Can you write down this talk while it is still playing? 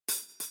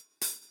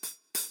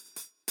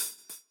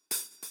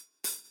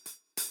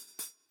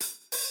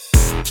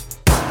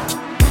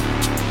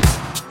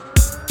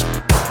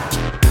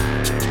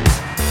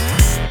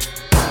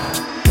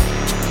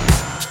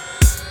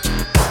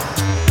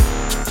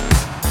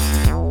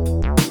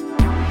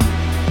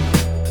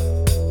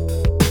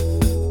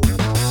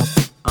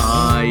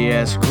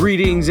Yes,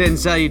 greetings and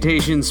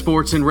salutations,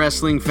 sports and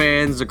wrestling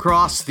fans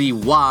across the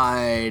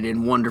wide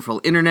and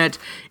wonderful internet.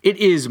 It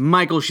is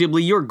Michael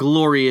Shibley, your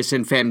glorious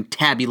and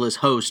fantabulous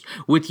host,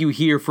 with you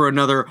here for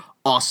another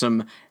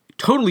awesome,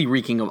 totally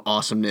reeking of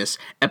awesomeness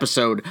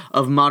episode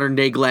of Modern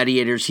Day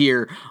Gladiators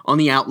here on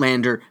the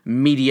Outlander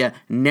Media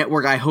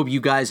Network. I hope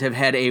you guys have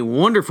had a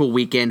wonderful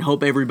weekend.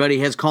 Hope everybody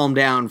has calmed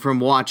down from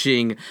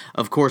watching,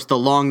 of course, the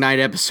long night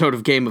episode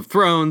of Game of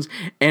Thrones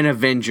and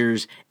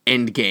Avengers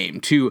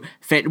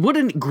Endgame. What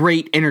a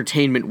great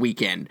entertainment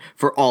weekend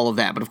for all of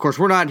that. But of course,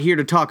 we're not here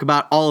to talk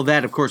about all of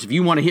that. Of course, if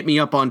you want to hit me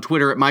up on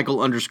Twitter at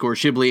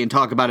Michael_Shibley and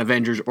talk about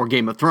Avengers or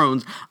Game of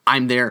Thrones,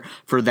 I'm there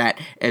for that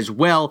as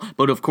well.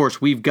 But of course,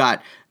 we've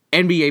got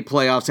NBA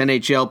playoffs,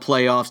 NHL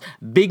playoffs,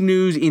 big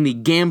news in the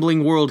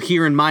gambling world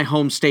here in my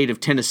home state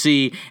of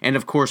Tennessee, and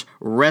of course,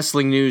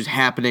 wrestling news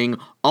happening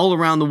all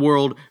around the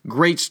world.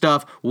 Great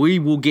stuff. We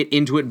will get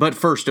into it. But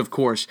first, of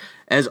course,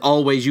 as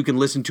always, you can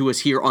listen to us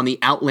here on the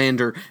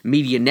Outlander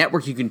Media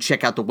Network. You can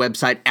check out the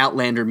website,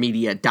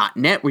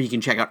 outlandermedia.net, where you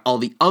can check out all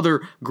the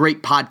other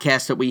great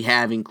podcasts that we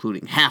have,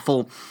 including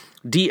Haffle,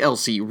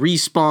 DLC,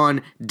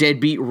 Respawn,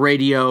 Deadbeat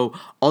Radio,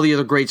 all the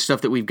other great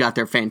stuff that we've got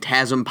there,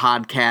 Phantasm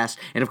Podcast,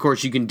 and of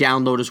course you can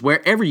download us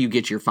wherever you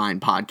get your fine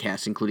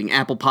podcasts, including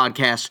Apple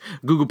Podcasts,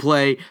 Google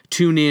Play,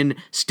 TuneIn,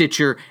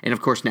 Stitcher, and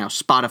of course now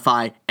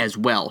Spotify as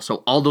well.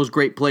 So all those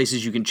great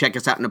places you can check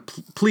us out, and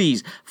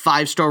please,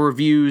 5-star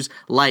reviews,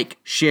 like,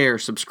 share,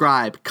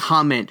 subscribe,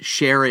 comment,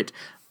 share it.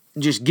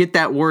 Just get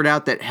that word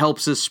out. That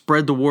helps us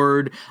spread the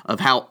word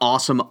of how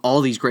awesome all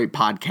these great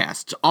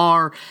podcasts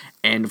are.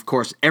 And of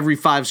course, every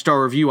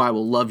 5-star review, I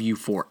will love you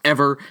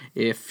forever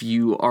if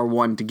you are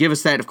one to give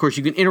us that. Of course,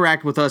 you can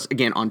interact with us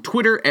again on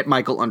Twitter at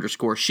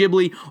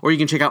Michael_Shibley, or you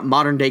can check out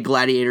Modern Day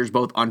Gladiators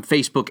both on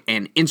Facebook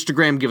and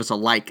Instagram. Give us a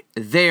like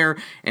there.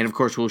 And of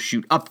course, we'll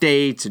shoot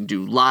updates and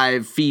do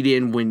live feed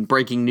in when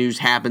breaking news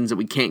happens that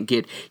we can't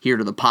get here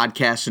to the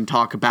podcast and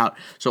talk about.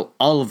 So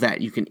all of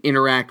that, you can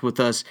interact with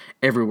us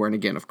everywhere. And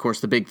again, of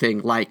course, the big thing,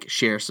 like,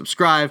 share,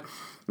 subscribe.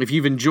 If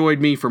you've enjoyed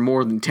me for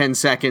more than 10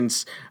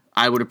 seconds,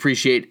 I would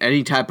appreciate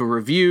any type of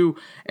review,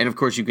 and of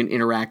course you can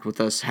interact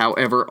with us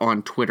however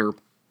on Twitter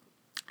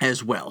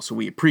as well, so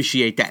we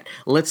appreciate that.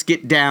 Let's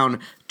get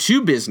down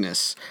to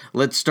business.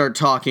 Let's start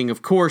talking,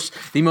 of course,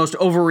 the most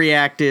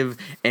overreactive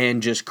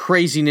and just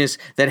craziness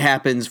that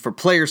happens for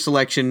player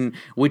selection,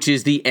 which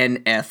is the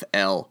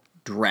NFL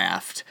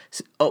draft.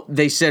 Oh,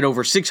 they said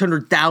over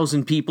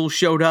 600,000 people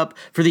showed up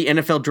for the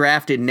NFL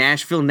draft in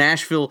Nashville.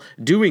 Nashville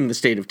doing the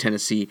state of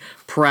Tennessee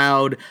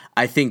proud.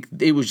 I think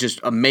it was just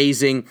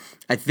amazing.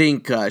 I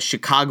think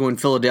Chicago and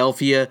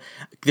Philadelphia,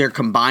 their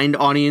combined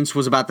audience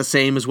was about the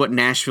same as what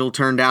Nashville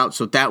turned out,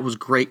 so that was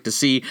great to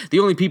see. The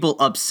only people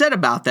upset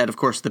about that, of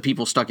course, the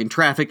people stuck in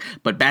traffic,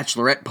 but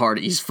bachelorette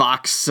parties.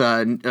 Fox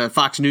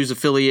News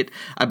affiliate,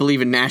 I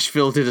believe in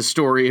Nashville, did a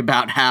story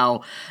about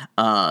how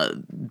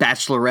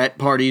bachelorette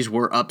parties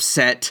were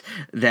upset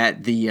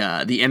that the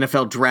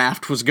NFL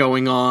draft was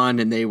going on,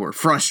 and they were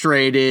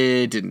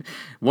frustrated, and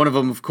one of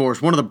them, of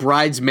course, one of the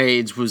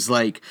bridesmaids was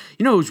like,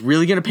 who's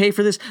really going to pay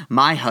for this?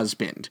 My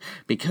husband,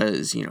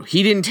 because,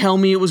 he didn't tell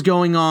me it was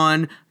going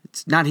on.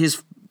 It's not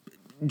his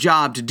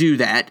job to do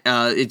that.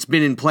 It's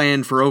been in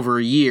plan for over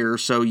a year,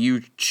 so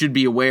you should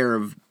be aware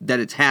of that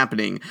it's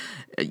happening.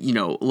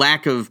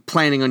 Lack of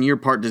planning on your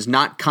part does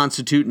not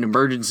constitute an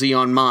emergency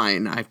on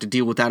mine. I have to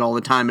deal with that all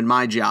the time in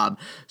my job.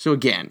 So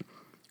again,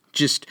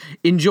 just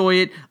enjoy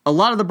it. A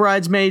lot of the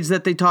bridesmaids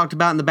that they talked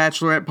about in the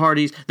bachelorette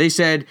parties, they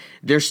said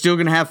they're still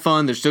going to have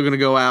fun. They're still going to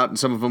go out, and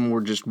some of them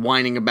were just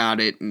whining about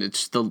it. And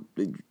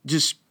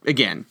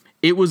again,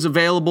 it was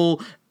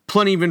available.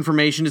 Plenty of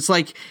information. It's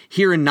like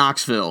here in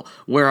Knoxville,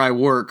 where I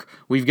work,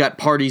 we've got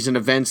parties and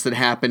events that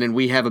happen, and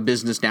we have a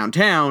business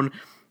downtown.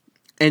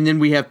 And then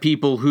we have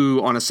people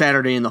who, on a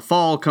Saturday in the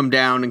fall, come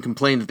down and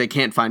complain that they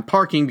can't find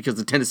parking because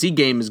the Tennessee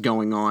game is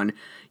going on.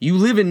 You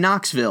live in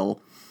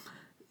Knoxville.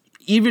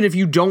 Even if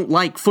you don't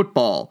like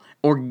football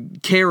or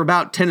care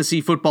about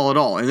Tennessee football at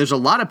all, and there's a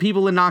lot of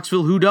people in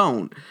Knoxville who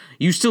don't,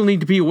 you still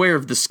need to be aware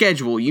of the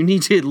schedule. You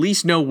need to at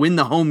least know when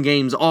the home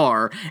games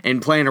are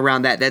and plan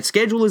around that. That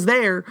schedule is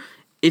there.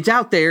 It's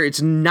out there.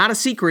 It's not a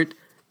secret.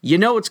 You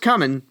know it's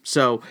coming.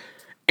 So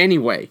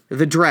anyway,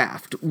 the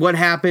draft. What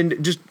happened?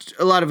 Just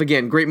a lot of,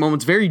 again, great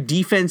moments. Very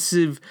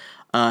defensive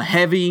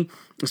heavy,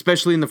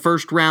 especially in the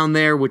first round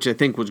there, which I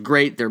think was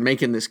great. They're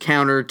making this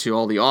counter to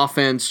all the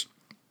offense.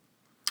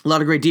 A lot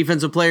of great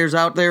defensive players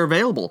out there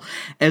available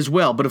as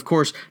well. But of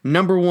course,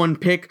 number one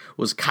pick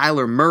was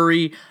Kyler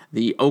Murray,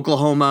 the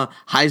Oklahoma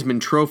Heisman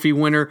Trophy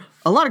winner.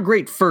 A lot of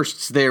great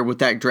firsts there with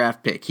that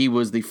draft pick. He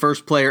was the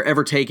first player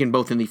ever taken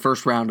both in the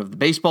first round of the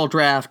baseball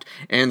draft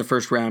and the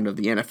first round of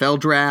the NFL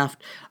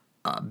draft.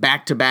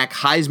 Back-to-back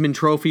Heisman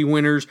Trophy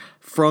winners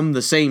from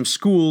the same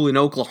school in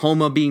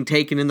Oklahoma being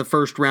taken in the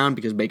first round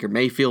because Baker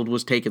Mayfield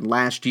was taken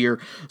last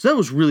year. So that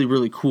was really,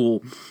 really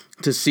cool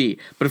to see.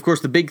 But of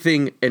course, the big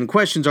thing and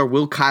questions are,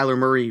 will Kyler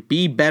Murray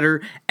be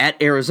better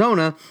at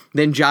Arizona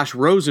than Josh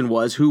Rosen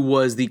was, who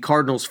was the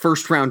Cardinals'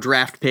 first-round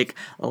draft pick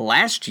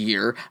last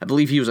year? I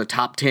believe he was a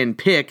top 10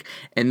 pick,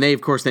 and they, of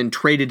course, then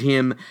traded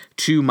him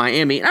to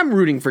Miami. And I'm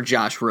rooting for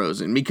Josh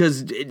Rosen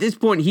because at this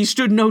point, he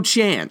stood no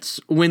chance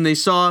when they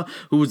saw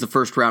who was the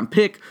first-round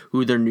pick,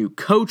 who their new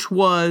coach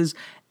was,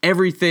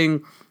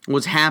 everything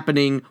was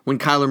happening when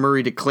Kyler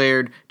Murray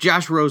declared.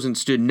 Josh Rosen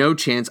stood no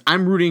chance.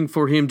 I'm rooting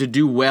for him to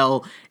do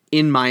well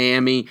in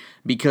Miami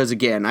because,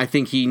 again, I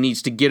think he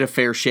needs to get a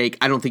fair shake.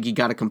 I don't think he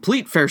got a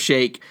complete fair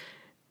shake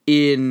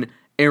in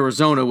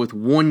Arizona with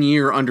 1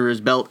 year under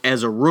his belt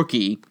as a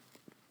rookie.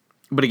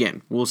 But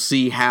again, we'll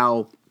see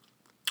how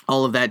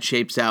all of that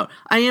shapes out.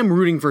 I am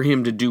rooting for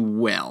him to do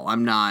well.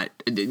 I'm not,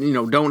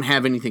 don't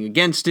have anything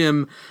against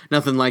him,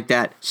 nothing like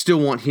that. Still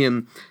want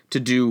him to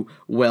do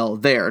well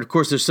there. And of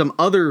course, there's some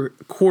other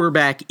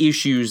quarterback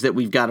issues that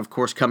we've got, of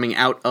course, coming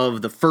out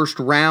of the first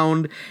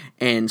round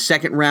and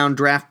second round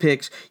draft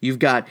picks. You've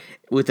got,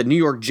 with the New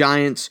York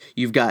Giants,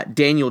 you've got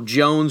Daniel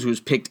Jones,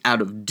 who's picked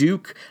out of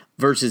Duke,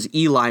 versus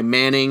Eli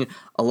Manning.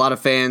 A lot of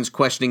fans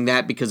questioning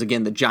that because,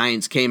 again, the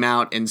Giants came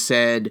out and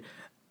said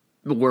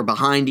we're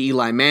behind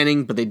Eli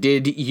Manning, but they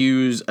did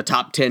use a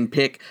top 10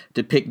 pick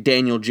to pick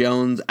Daniel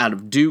Jones out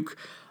of Duke.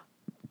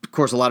 Of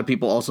course, a lot of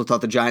people also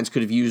thought the Giants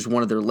could have used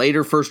one of their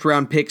later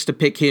first-round picks to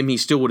pick him. He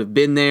still would have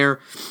been there.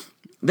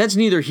 That's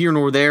neither here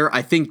nor there.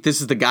 I think this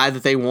is the guy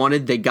that they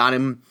wanted. They got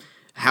him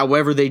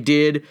however they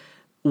did.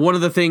 One of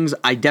the things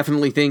I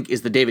definitely think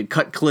is the David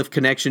Cutcliffe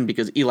connection,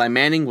 because Eli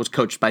Manning was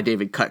coached by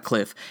David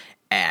Cutcliffe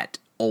at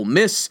Ole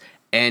Miss,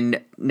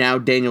 and now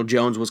Daniel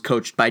Jones was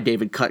coached by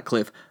David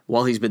Cutcliffe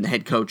while he's been the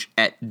head coach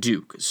at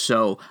Duke.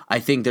 So I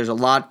think there's a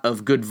lot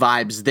of good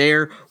vibes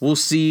there. We'll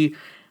see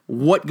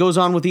what goes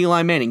on with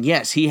Eli Manning.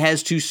 Yes, he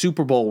has 2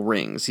 Super Bowl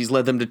rings. He's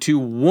led them to 2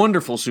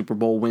 wonderful Super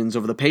Bowl wins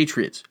over the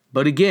Patriots.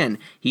 But again,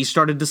 he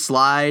started to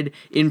slide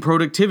in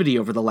productivity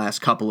over the last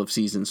couple of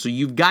seasons. So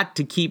you've got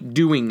to keep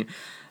doing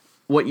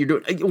what you're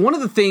doing. One of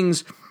the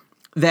things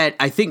that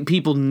I think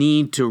people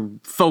need to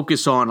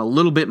focus on a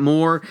little bit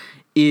more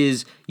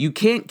is you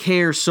can't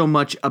care so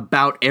much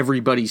about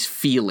everybody's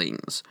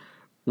feelings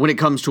when it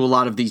comes to a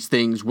lot of these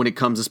things, when it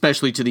comes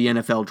especially to the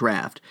NFL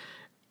draft.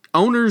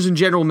 Owners and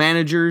general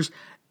managers,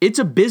 it's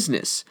a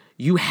business.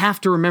 You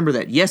have to remember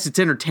that. Yes, it's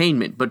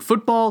entertainment, but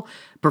football,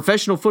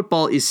 professional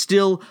football, is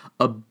still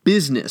a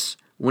business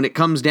when it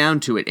comes down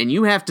to it, and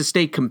you have to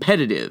stay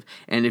competitive.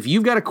 And if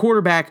you've got a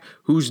quarterback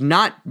who's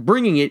not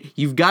bringing it,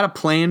 you've got to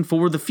plan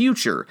for the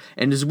future.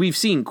 And as we've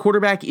seen,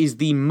 quarterback is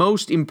the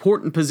most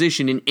important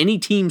position in any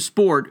team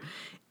sport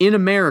in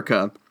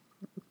America.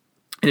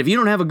 And if you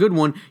don't have a good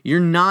one, you're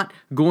not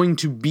going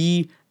to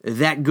be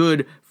that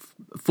good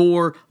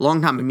for a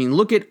long time. I mean,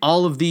 look at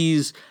all of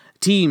these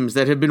teams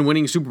that have been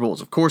winning Super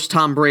Bowls. Of course,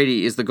 Tom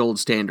Brady is the gold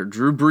standard.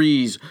 Drew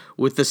Brees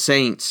with the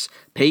Saints.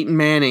 Peyton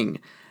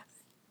Manning.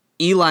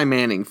 Eli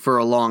Manning for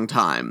a long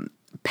time.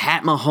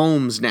 Pat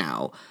Mahomes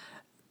now.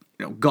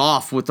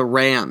 Goff with the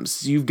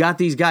Rams. You've got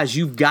these guys.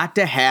 You've got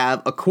to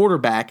have a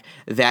quarterback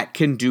that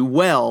can do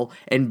well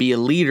and be a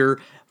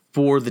leader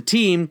for the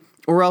team,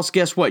 or else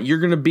guess what? You're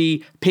going to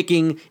be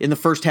picking in the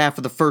first half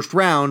of the first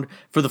round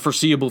for the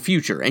foreseeable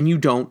future, and you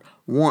don't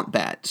want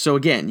that. So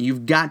again,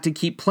 you've got to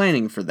keep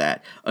planning for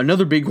that.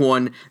 Another big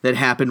one that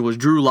happened was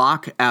Drew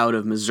Lock out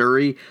of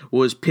Missouri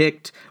was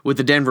picked with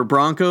the Denver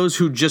Broncos,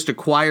 who just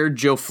acquired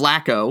Joe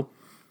Flacco,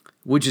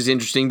 which is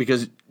interesting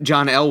because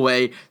John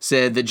Elway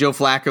said that Joe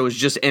Flacco is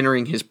just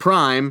entering his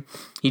prime.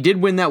 He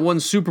did win that one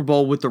Super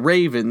Bowl with the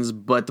Ravens,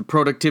 but the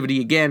productivity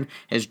again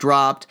has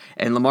dropped,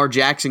 and Lamar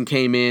Jackson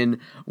came in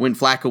when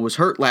Flacco was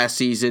hurt last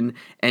season,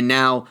 and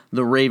now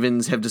the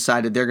Ravens have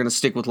decided they're going to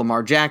stick with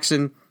Lamar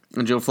Jackson,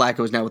 and Joe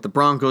Flacco is now with the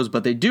Broncos,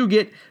 but they do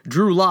get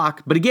Drew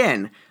Lock. But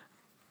again,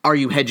 are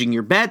you hedging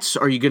your bets?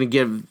 Are you going to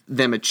give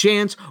them a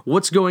chance?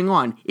 What's going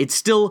on? It's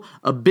still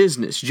a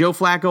business. Joe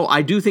Flacco,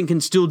 I do think,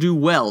 can still do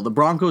well. The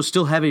Broncos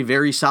still have a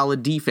very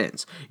solid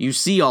defense. You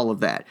see all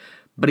of that.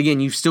 But again,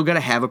 you've still got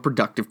to have a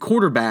productive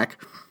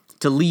quarterback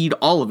to lead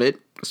all of it,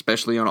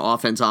 especially on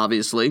offense,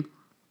 obviously.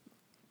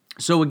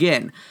 So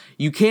again,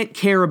 you can't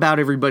care about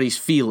everybody's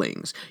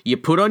feelings. You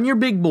put on your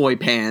big boy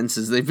pants,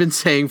 as they've been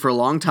saying for a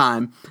long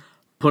time.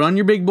 Put on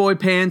your big boy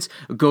pants,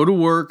 go to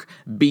work,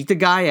 beat the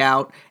guy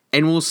out,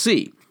 and we'll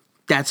see.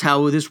 That's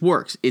how this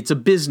works. It's a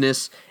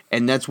business,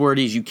 and that's where it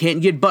is. You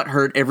can't get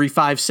butthurt every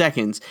 5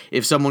 seconds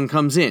if someone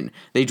comes in.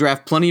 They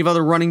draft plenty of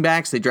other running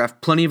backs. They draft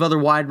plenty of other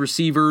wide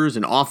receivers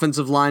and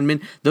offensive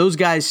linemen. Those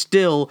guys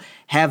still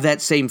have that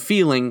same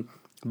feeling,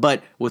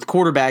 but with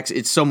quarterbacks,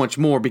 it's so much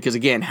more because,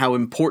 again, how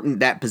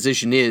important that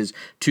position is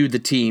to the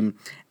team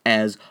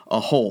as a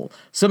whole.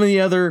 Some of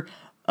the other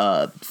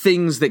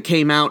things that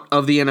came out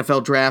of the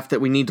NFL draft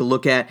that we need to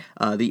look at.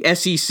 The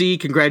SEC,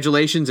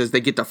 congratulations, as they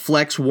get to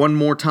flex one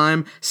more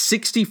time.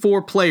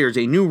 64 players,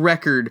 a new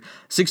record,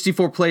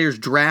 64 players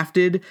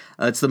drafted.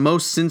 It's the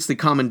most since the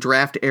common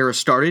draft era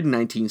started in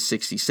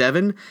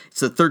 1967. It's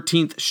the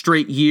 13th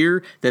straight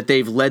year that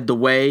they've led the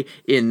way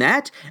in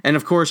that. And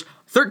of course,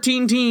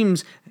 13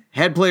 teams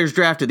had players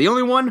drafted. The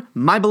only one,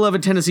 my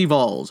beloved Tennessee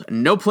Vols.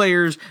 No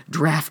players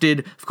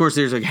drafted. Of course,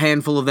 there's a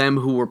handful of them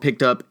who were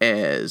picked up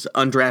as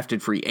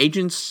undrafted free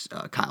agents,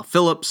 Kyle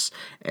Phillips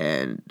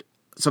and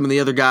some of the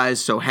other guys,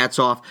 so hats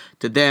off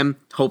to them.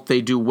 Hope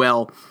they do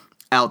well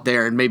out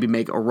there and maybe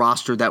make a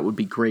roster. That would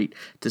be great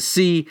to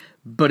see.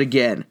 But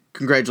again,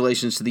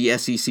 congratulations to the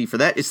SEC for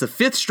that. It's the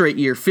 5th straight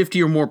year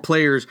 50 or more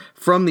players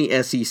from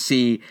the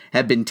SEC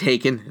have been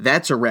taken.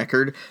 That's a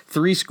record.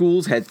 3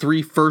 schools had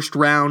 3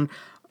 first-round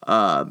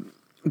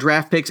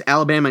draft picks.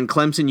 Alabama and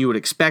Clemson, you would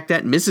expect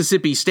that.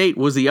 Mississippi State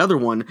was the other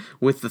one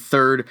with the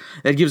 3rd.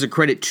 That gives a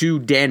credit to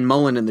Dan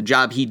Mullen and the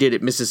job he did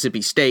at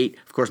Mississippi State.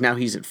 Of course, now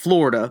he's at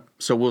Florida,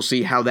 so we'll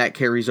see how that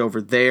carries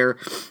over there.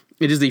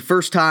 It is the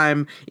first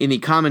time in the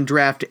common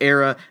draft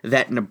era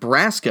that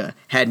Nebraska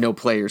had no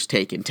players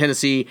taken.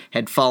 Tennessee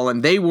had fallen.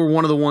 They were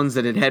one of the ones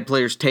that had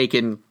players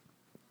taken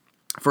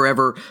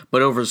forever,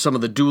 but over some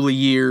of the Dooley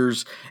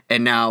years,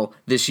 and now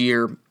this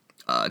year,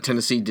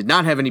 Tennessee did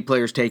not have any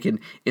players taken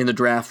in the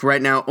draft.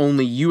 Right now,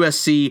 only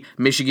USC,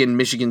 Michigan,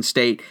 Michigan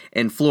State,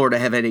 and Florida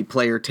have had a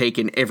player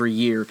taken every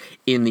year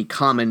in the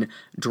common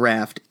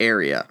draft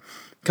area.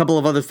 A couple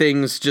of other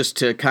things just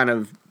to kind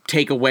of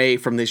take away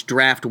from this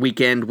draft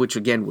weekend, which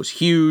again was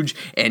huge,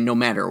 and no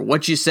matter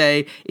what you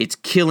say, it's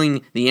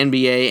killing the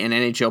NBA and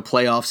NHL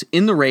playoffs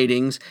in the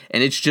ratings,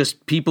 and it's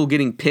just people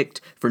getting picked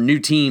for new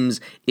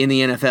teams in the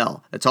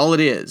NFL. That's all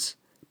it is.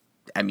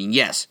 I mean,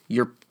 yes,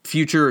 your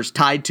future is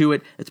tied to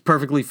it. It's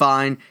perfectly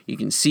fine. You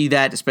can see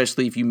that,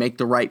 especially if you make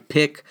the right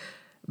pick.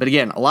 But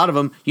again, a lot of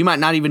them, you might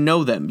not even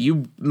know them.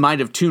 You might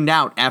have tuned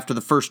out after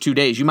the first 2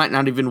 days. You might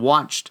not even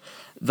watched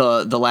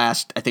the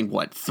last, I think,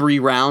 3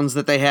 rounds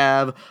that they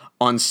have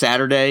on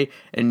Saturday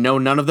and know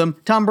none of them.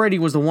 Tom Brady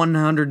was the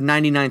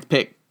 199th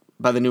pick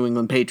by the New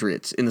England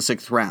Patriots in the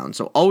 6th round.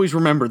 So always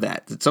remember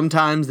that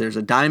sometimes there's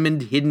a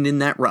diamond hidden in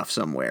that rough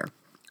somewhere.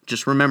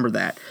 Just remember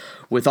that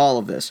with all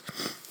of this.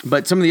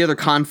 But some of the other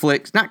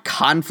conflicts, not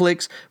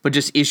conflicts, but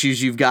just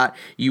issues you've got.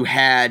 You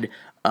had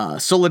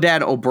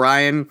Soledad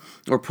O'Brien,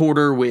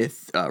 reporter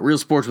with Real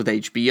Sports with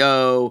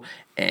HBO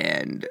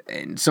and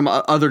some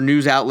other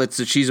news outlets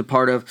that she's a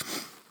part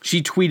of.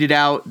 She tweeted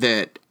out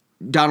that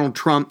Donald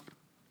Trump,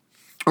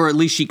 or at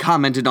least she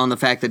commented on the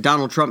fact that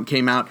Donald Trump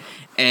came out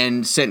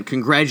and sent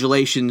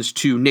congratulations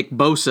to Nick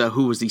Bosa,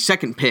 who was the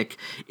 2nd pick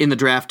in the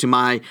draft to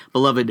my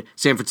beloved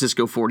San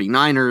Francisco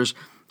 49ers,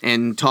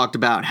 and talked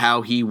about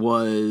how he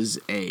was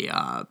a,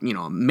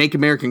 Make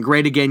America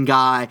Great Again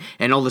guy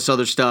and all this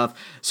other stuff.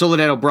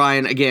 Soledad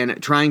O'Brien, again,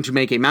 trying to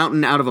make a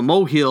mountain out of a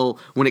molehill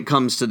when it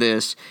comes to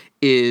this,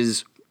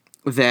 is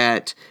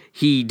that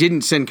he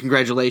didn't send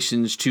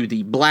congratulations to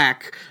the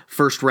black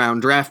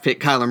first-round draft pick,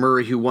 Kyler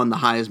Murray, who won the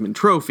Heisman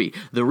Trophy.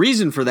 The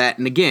reason for that,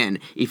 and again,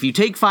 if you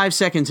take 5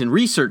 seconds and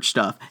research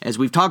stuff, as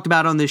we've talked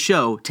about on this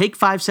show, take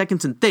 5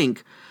 seconds and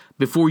think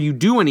before you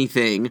do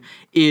anything,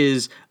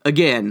 is,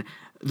 again,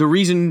 the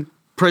reason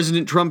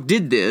President Trump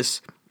did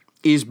this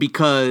is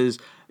because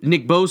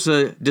Nick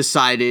Bosa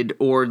decided,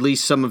 or at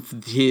least some of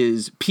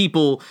his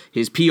people,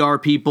 his PR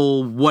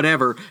people,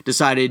 whatever,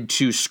 decided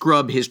to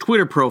scrub his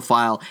Twitter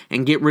profile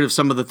and get rid of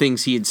some of the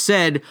things he had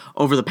said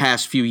over the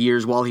past few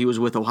years while he was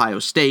with Ohio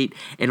State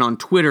and on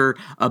Twitter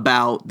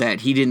about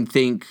that he didn't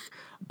think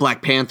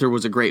Black Panther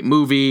was a great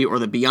movie or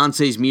that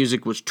Beyonce's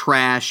music was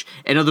trash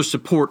and other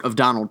support of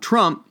Donald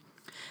Trump.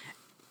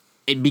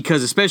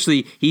 Because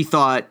especially he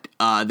thought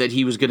that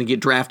he was going to get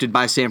drafted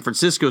by San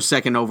Francisco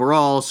 2nd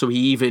overall, so he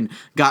even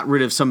got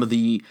rid of some of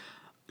the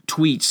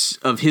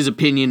tweets of his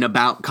opinion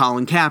about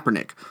Colin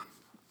Kaepernick.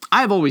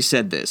 I've always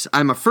said this.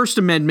 I'm a First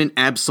Amendment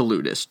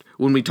absolutist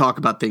when we talk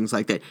about things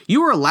like that.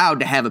 You are allowed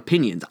to have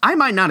opinions. I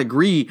might not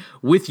agree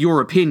with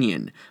your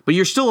opinion, but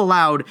you're still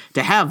allowed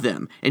to have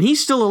them. And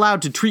he's still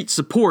allowed to treat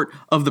support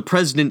of the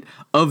President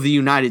of the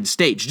United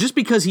States. Just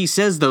because he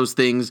says those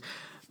things,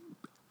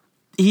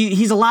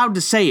 he's allowed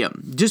to say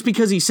them. Just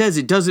because he says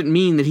it doesn't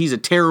mean that he's a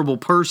terrible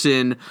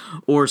person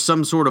or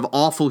some sort of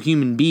awful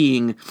human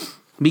being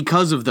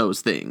because of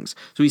those things.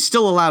 So he's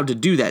still allowed to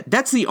do that.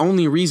 That's the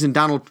only reason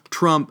Donald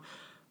Trump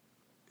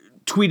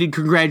tweeted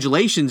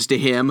congratulations to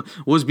him,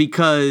 was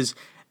because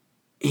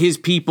his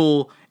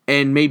people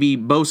and maybe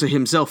Bosa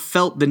himself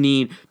felt the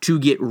need to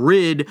get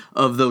rid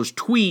of those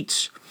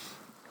tweets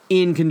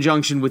in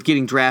conjunction with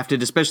getting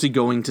drafted, especially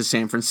going to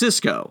San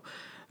Francisco.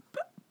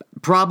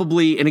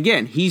 Probably, and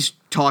again, he's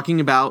talking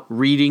about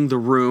reading the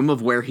room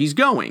of where he's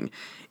going.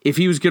 If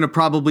he was going to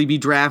probably be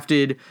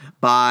drafted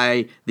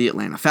by the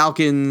Atlanta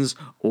Falcons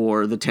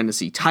or the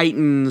Tennessee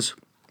Titans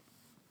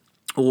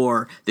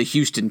or the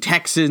Houston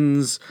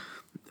Texans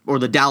or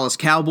the Dallas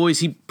Cowboys,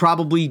 he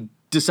probably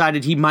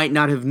decided he might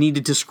not have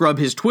needed to scrub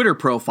his Twitter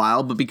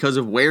profile, but because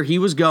of where he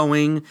was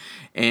going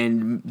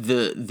and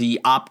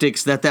the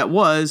optics that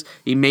was,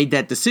 he made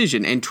that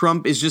decision. And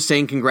Trump is just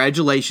saying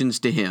congratulations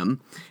to him,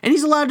 and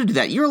he's allowed to do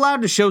that. You're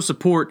allowed to show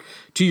support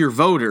to your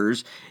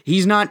voters.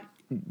 He's not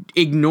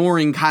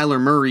ignoring Kyler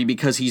Murray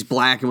because he's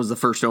black and was the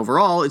first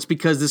overall. It's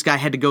because this guy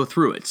had to go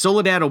through it.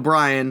 Soledad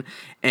O'Brien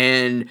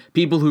and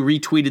people who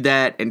retweeted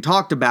that and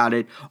talked about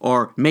it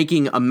are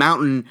making a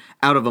mountain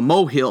out of a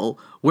molehill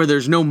where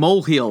there's no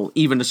molehill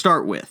even to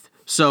start with.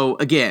 So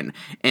again,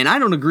 and I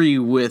don't agree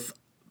with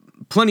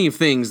plenty of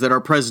things that our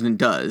president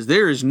does.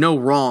 There is no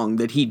wrong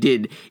that he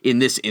did in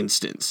this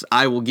instance.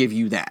 I will give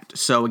you that.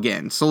 So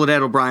again,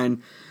 Soledad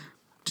O'Brien,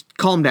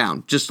 calm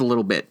down just a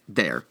little bit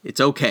there.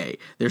 It's okay.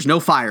 There's no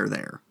fire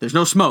there. There's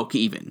no smoke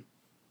even.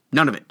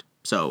 None of it.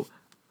 So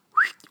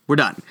we're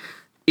done.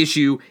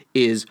 Issue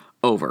is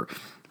over.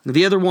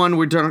 The other one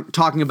we're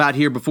talking about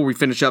here before we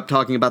finish up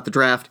talking about the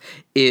draft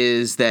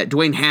is that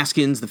Dwayne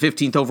Haskins, the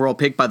 15th overall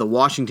pick by the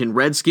Washington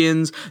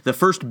Redskins, the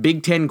first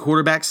Big Ten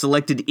quarterback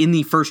selected in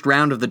the first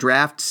round of the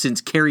draft since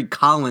Kerry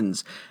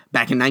Collins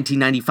back in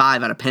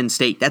 1995 out of Penn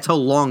State. That's how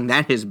long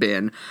that has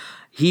been.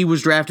 He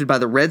was drafted by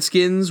the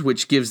Redskins,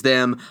 which gives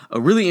them a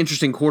really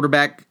interesting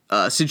quarterback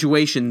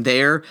situation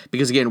there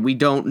because, again, we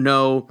don't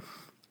know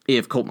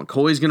if Colt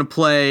McCoy is going to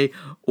play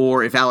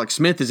or if Alex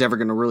Smith is ever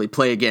going to really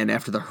play again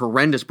after the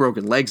horrendous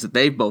broken legs that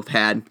they've both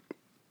had.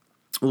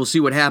 We'll see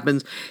what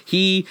happens.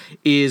 He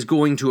is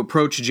going to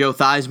approach Joe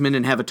Theismann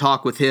and have a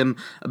talk with him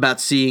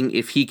about seeing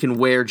if he can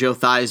wear Joe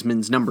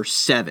Theismann's number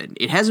 7.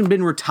 It hasn't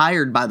been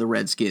retired by the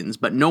Redskins,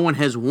 but no one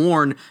has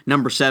worn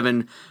number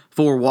 7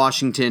 for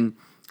Washington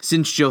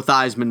since Joe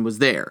Theismann was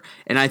there.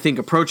 And I think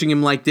approaching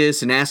him like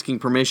this and asking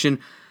permission,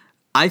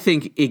 I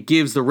think it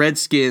gives the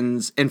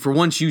Redskins, and for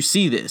once you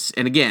see this,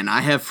 and again,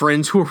 I have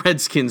friends who are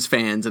Redskins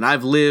fans, and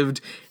I've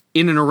lived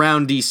in and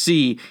around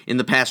D.C. in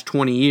the past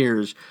 20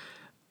 years,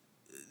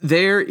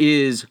 there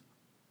is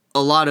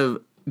a lot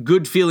of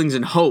good feelings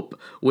and hope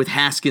with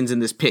Haskins in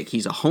this pick.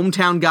 He's a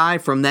hometown guy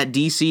from that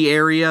D.C.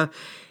 area.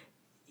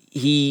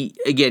 He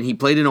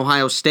played in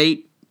Ohio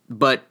State,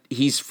 but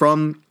he's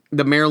from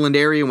the Maryland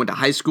area, went to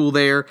high school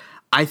there.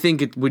 I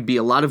think it would be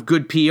a lot of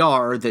good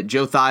PR that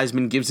Joe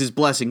Theismann gives his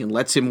blessing and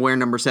lets him wear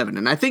number 7.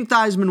 And I think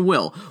Theismann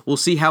will. We'll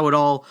see how it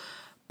all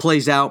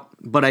plays out,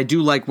 but I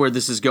do like where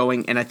this is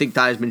going, and I think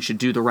Theismann should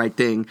do the right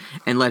thing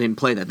and let him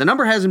play that. The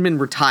number hasn't been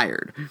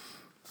retired.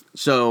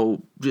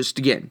 So just,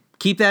 again,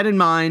 keep that in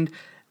mind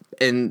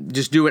and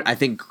just do it. I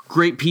think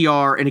great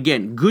PR, and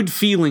again, good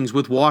feelings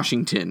with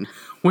Washington,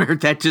 where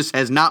that just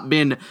has not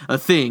been a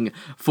thing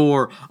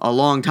for a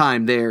long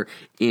time there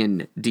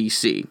in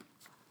D.C.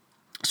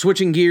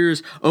 Switching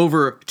gears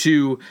over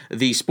to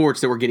the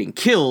sports that were getting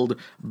killed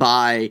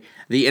by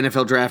the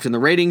NFL draft and the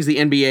ratings, the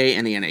NBA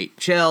and the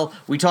NHL.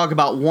 We talk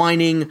about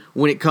whining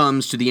when it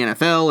comes to the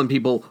NFL and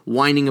people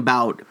whining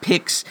about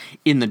picks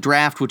in the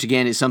draft, which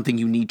again is something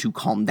you need to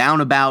calm down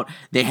about.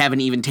 They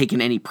haven't even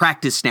taken any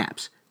practice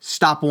snaps.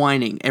 Stop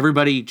whining.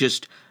 Everybody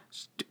just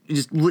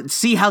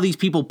see how these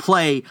people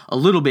play a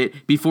little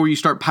bit before you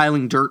start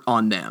piling dirt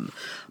on them.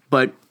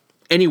 But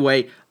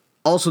anyway,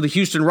 also, the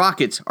Houston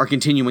Rockets are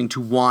continuing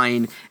to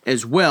whine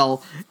as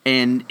well,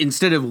 and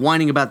instead of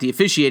whining about the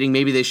officiating,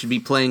 maybe they should be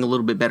playing a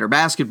little bit better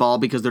basketball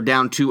because they're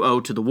down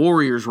 2-0 to the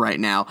Warriors right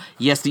now.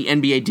 Yes, the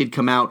NBA did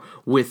come out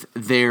with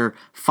their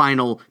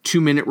final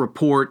 2-minute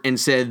report and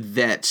said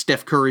that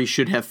Steph Curry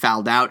should have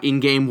fouled out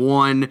in Game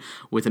 1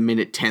 with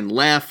 1:10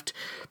 left.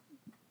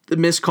 The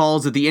missed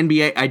calls at the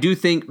NBA, I do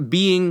think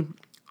being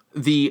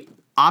the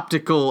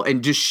optical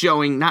and just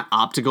showing, not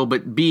optical,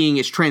 but being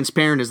as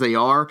transparent as they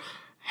are,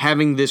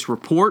 having this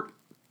report,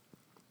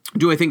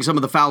 do I think some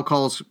of the foul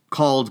calls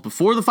called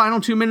before the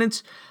final 2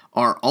 minutes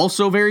are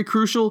also very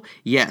crucial?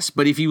 Yes,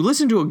 but if you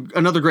listen to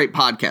another great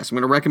podcast, I'm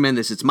going to recommend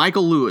this. It's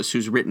Michael Lewis,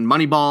 who's written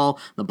Moneyball,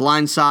 The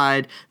Blind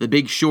Side, The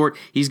Big Short.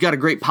 He's got a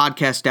great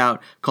podcast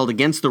out called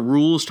Against the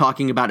Rules,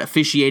 talking about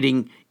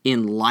officiating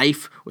in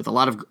life with a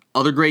lot of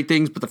other great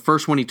things, but the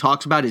first one he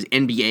talks about is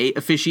NBA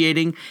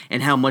officiating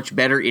and how much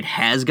better it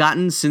has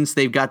gotten since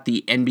they've got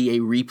the NBA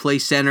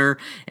Replay Center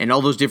and all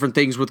those different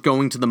things with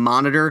going to the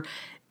monitor.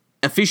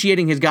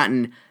 Officiating has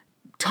gotten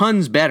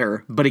tons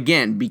better, but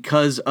again,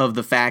 because of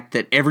the fact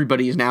that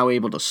everybody is now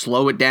able to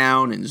slow it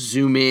down and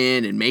zoom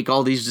in and make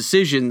all these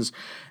decisions,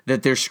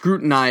 that they're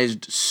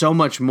scrutinized so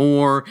much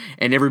more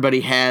and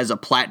everybody has a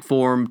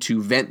platform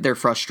to vent their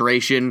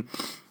frustration.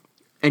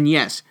 And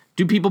yes,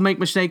 do people make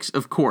mistakes?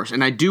 Of course.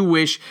 And I do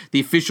wish the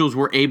officials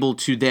were able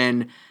to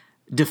then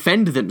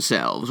defend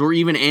themselves or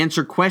even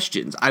answer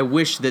questions. I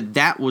wish that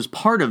that was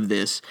part of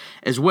this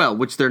as well,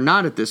 which they're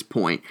not at this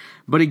point.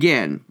 But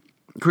again,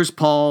 Chris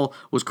Paul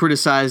was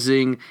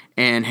criticizing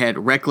and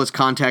had reckless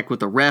contact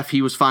with the ref.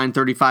 He was fined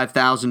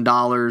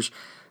 $35,000.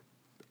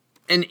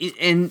 And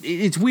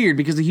it's weird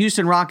because the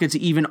Houston Rockets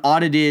even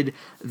audited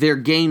their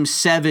Game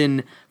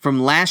 7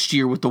 from last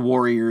year with the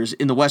Warriors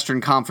in the Western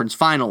Conference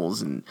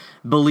Finals and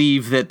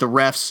believe that the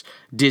refs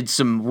did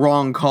some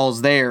wrong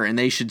calls there and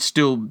they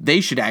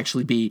should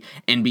actually be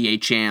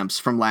NBA champs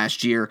from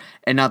last year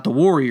and not the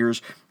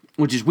Warriors,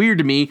 which is weird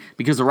to me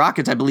because the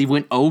Rockets, I believe,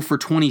 went 0 for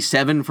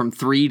 27 from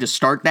 3 to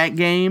start that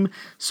game.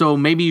 So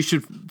maybe you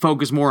should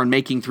focus more on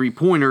making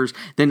three-pointers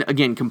than,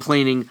 again,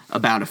 complaining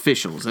about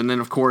officials. And then,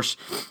 of course,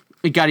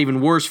 it got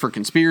even worse for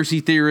conspiracy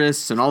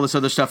theorists and all this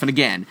other stuff. And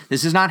again,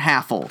 this is not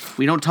half full.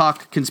 We don't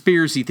talk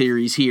conspiracy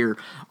theories here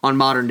on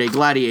Modern Day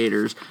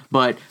Gladiators.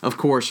 But, of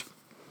course,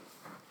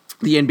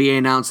 the NBA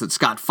announced that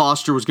Scott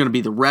Foster was going to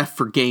be the ref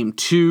for Game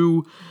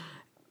 2.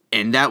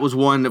 And that was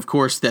one, of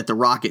course, that the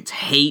Rockets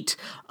hate.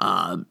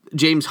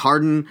 James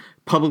Harden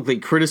publicly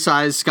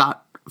criticized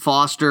Scott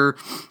Foster,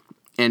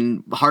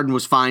 and Harden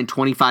was fined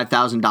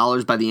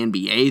 $25,000 by the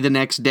NBA the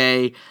next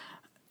day.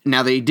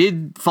 Now,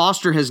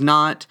 Foster has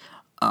not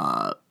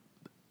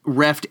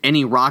reffed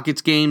any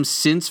Rockets games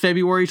since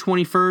February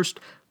 21st,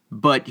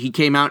 but he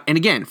came out, and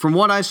again, from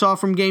what I saw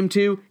from Game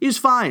 2, he was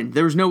fine.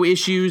 There was no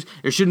issues.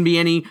 There shouldn't be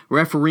any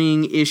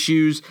refereeing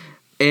issues.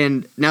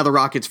 And now the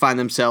Rockets find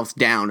themselves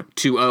down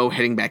 2-0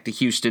 heading back to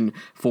Houston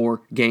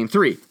for Game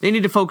 3. They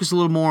need to focus a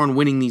little more on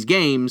winning these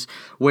games,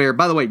 where,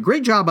 by the way,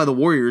 great job by the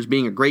Warriors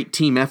being a great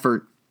team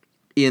effort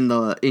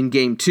in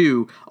Game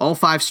 2. All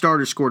 5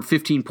 starters scored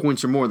 15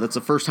 points or more. That's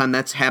the first time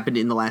that's happened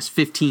in the last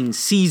 15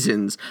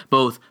 seasons,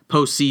 both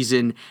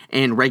postseason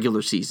and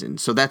regular season.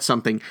 So that's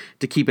something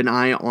to keep an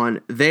eye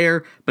on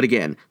there. But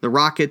again, the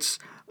Rockets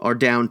are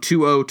down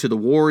 2-0 to the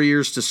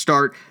Warriors to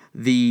start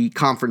the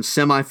conference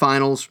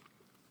semifinals.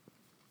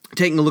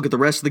 Taking a look at the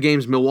rest of the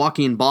games,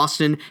 Milwaukee and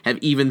Boston have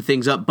evened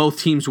things up. Both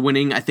teams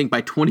winning, I think,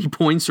 by 20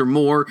 points or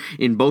more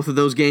in both of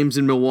those games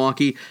in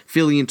Milwaukee.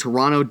 Philly and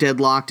Toronto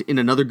deadlocked in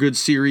another good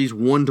series,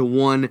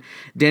 1-1.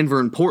 Denver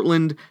and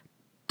Portland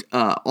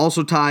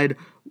also tied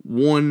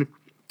 1.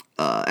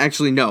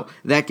 Actually, no.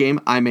 That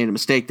game, I made a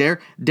mistake there.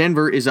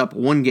 Denver is up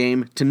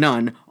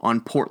 1-0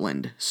 on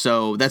Portland.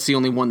 So that's the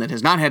only one that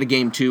has not had a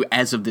Game 2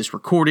 as of this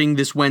recording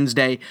this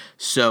Wednesday.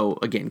 So,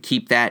 again,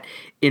 keep that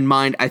in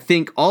mind. I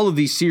think all of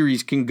these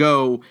series can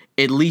go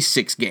at least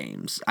 6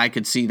 games. I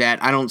could see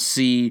that. I don't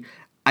see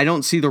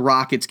the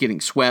Rockets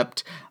getting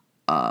swept.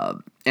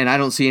 And I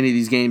don't see any of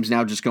these games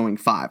now just going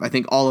 5. I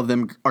think all of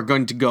them are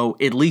going to go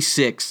at least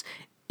 6,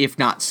 if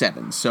not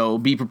 7. So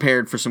be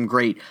prepared for some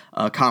great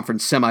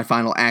conference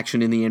semifinal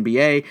action in the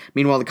NBA.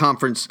 Meanwhile, the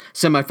conference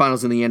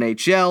semifinals in the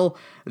NHL,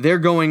 they're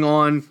going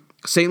on.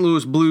 St.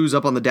 Louis Blues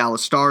up on the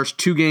Dallas Stars,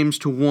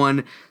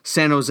 2-1.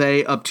 San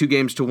Jose up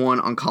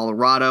 2-1 on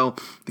Colorado.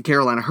 The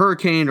Carolina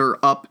Hurricane are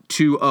up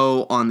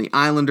 2-0 on the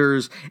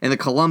Islanders. And the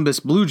Columbus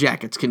Blue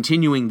Jackets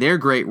continuing their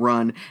great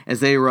run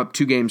as they are up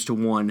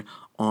 2-1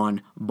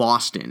 on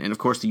Boston. And of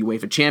course, the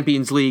UEFA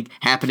Champions League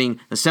happening.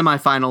 The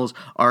semifinals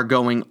are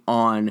going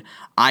on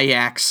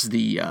Ajax,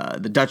 the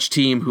Dutch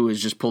team who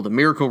has just pulled a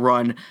miracle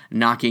run,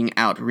 knocking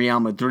out Real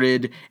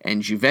Madrid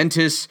and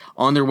Juventus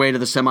on their way to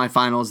the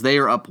semifinals. They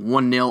are up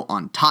 1-0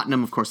 on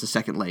Tottenham. Of course, the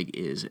second leg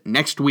is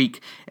next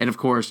week. And of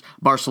course,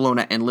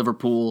 Barcelona and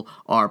Liverpool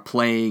are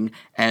playing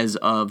as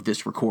of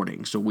this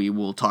recording. So we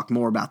will talk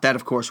more about that,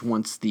 of course,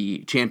 once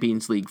the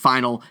Champions League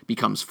final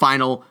becomes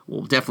final.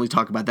 We'll definitely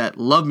talk about that.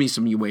 Love me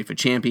some UEFA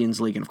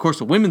Champions League. And of course,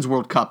 the Women's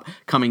World Cup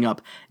coming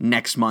up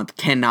next month.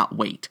 Cannot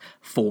wait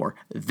for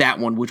that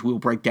one, which we'll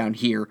break down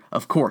here,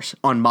 of course,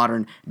 on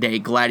Modern Day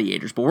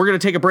Gladiators. But we're going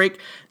to take a break.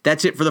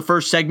 That's it for the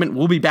first segment.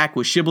 We'll be back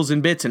with Shibbles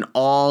and Bits and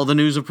all the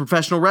news of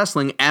professional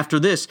wrestling after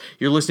this.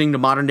 You're listening to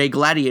Modern Day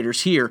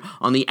Gladiators here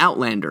on the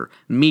Outlander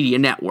Media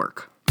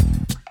Network.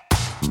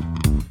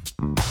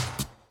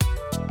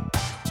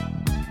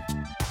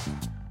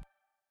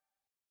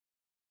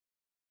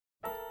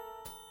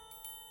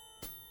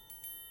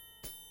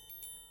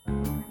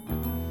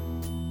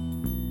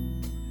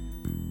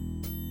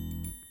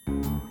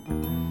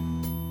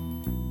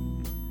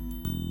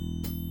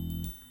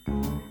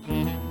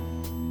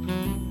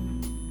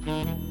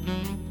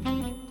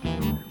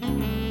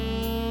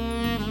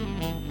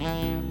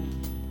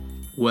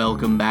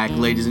 Welcome back,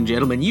 ladies and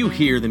gentlemen. You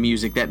hear the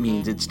music. That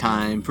means it's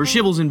time for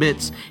Shibbles and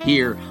Bits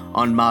here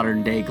on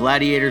Modern Day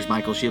Gladiators.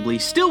 Michael Shibley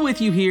still with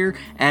you here.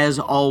 As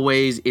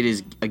always, it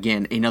is,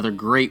 again, another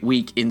great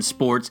week in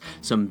sports.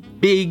 Some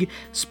big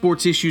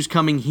sports issues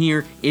coming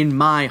here in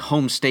my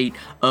home state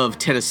of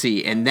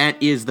Tennessee, and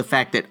that is the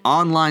fact that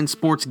online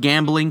sports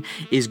gambling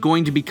is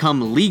going to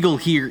become legal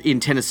here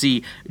in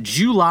Tennessee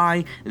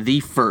July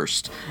the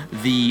 1st.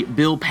 The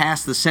bill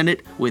passed the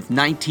Senate with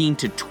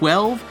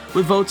 19-12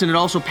 with votes, and it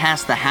also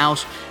passed the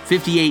House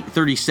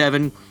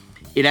 58-37.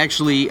 It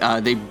actually,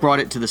 they brought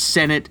it to the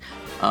Senate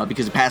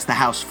because it passed the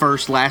House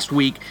first last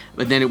week,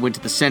 but then it went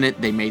to the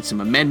Senate. They made some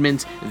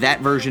amendments.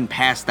 That version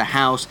passed the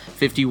House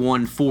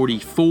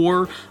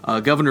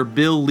 51-44. Governor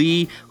Bill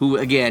Lee, who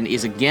again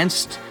is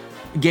against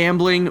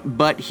gambling,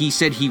 but he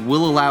said he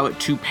will allow it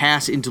to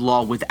pass into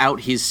law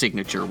without his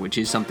signature, which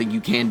is something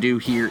you can do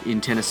here in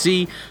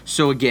Tennessee.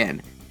 So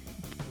again,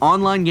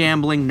 online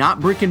gambling, not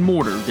brick and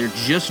mortar, they're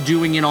just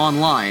doing it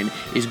online,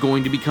 is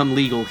going to become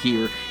legal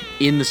here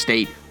in the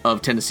state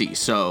of Tennessee.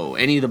 So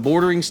any of the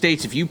bordering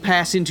states, if you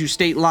pass into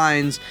state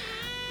lines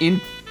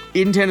in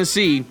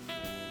Tennessee,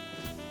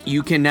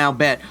 you can now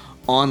bet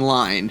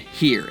online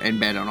here and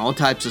bet on all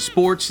types of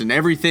sports and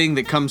everything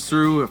that comes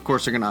through. Of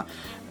course, they're going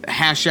to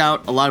hash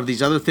out a lot of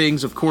these other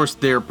things. Of course,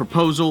 their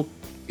proposal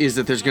is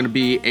that there's going to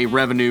be a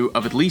revenue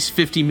of at least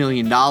 $50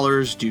 million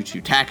due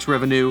to tax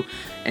revenue,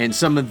 and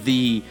some of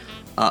the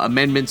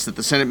amendments that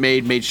the Senate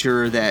made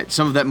sure that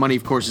some of that money,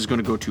 of course, is going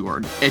to go to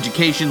our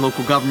education,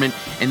 local government,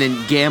 and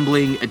then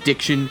gambling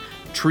addiction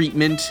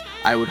treatment.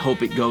 I would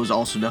hope it goes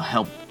also to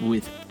help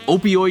with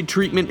opioid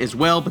treatment as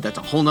well, but that's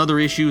a whole nother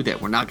issue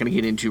that we're not going to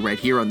get into right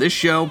here on this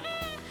show.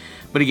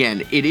 But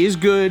again, it is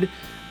good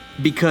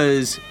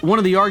because one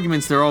of the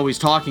arguments they're always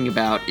talking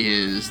about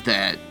is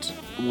that,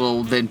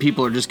 well, then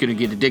people are just going to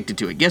get addicted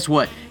to it. Guess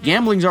what?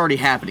 Gambling's already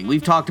happening.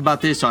 We've talked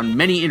about this on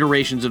many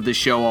iterations of this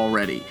show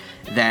already,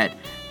 that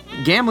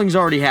gambling's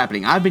already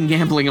happening. I've been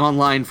gambling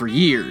online for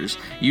years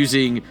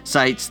using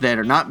sites that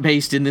are not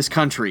based in this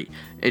country.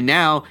 And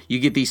now you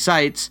get these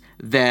sites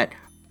that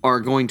are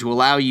going to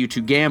allow you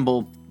to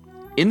gamble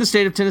in the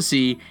state of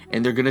Tennessee,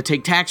 and they're going to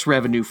take tax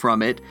revenue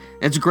from it.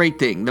 That's a great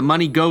thing. The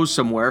money goes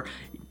somewhere.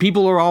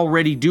 People are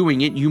already doing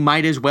it. You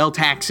might as well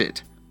tax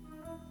it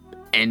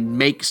and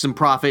make some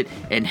profit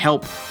and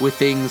help with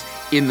things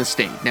in the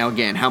state. Now,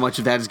 again, how much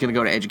of that is going to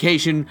go to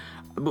education?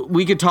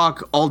 We could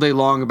talk all day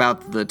long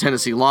about the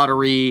Tennessee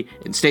lottery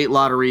and state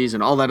lotteries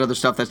and all that other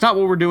stuff. That's not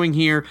what we're doing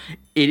here.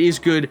 It is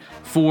good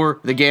for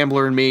the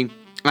gambler and me.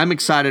 I'm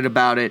excited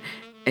about it,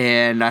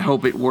 and I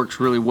hope it works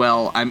really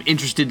well. I'm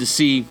interested to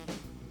see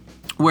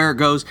where it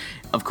goes.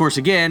 Of course,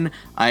 again,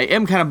 I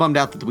am kind of bummed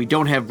out that we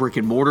don't have brick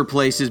and mortar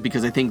places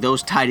because I think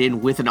those tied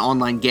in with an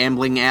online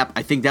gambling app,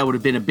 I think that would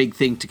have been a big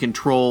thing to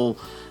control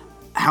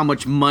how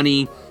much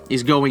money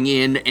is going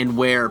in and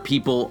where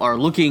people are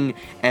looking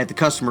at the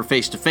customer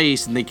face to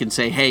face and they can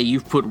say, hey,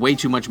 you've put way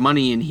too much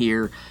money in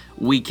here.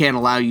 We can't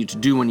allow you to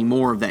do any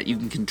more of that. You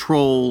can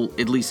control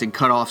at least and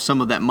cut off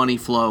some of that money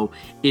flow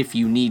if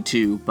you need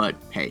to. But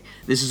hey,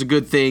 this is a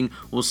good thing.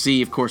 We'll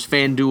see. Of course,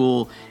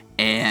 FanDuel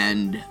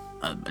and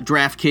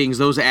DraftKings,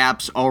 those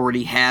apps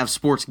already have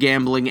sports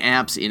gambling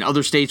apps in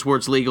other states where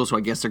it's legal, so I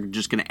guess they're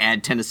just going to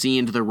add Tennessee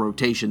into their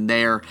rotation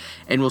there,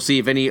 and we'll see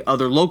if any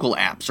other local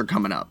apps are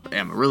coming up.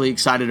 I'm really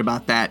excited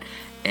about that,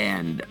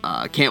 and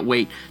can't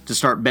wait to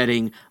start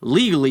betting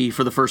legally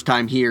for the first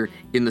time here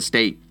in the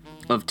state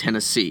of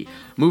Tennessee.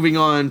 Moving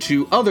on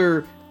to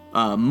other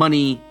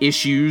money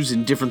issues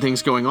and different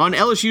things going on.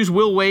 LSU's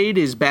Will Wade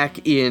is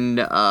back in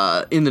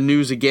the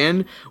news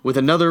again with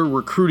another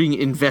recruiting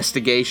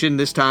investigation.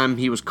 This time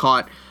he was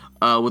caught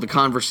with a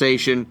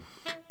conversation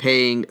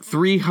paying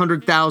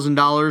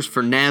 $300,000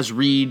 for Naz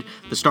Reid,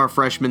 the star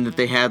freshman that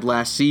they had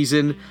last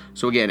season.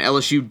 So again,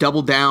 LSU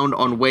doubled down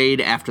on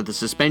Wade after the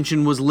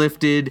suspension was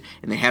lifted,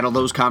 and they had all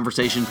those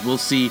conversations. We'll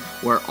see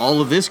where all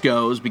of this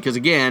goes because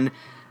again,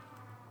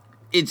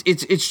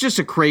 it's just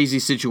a crazy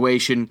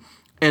situation.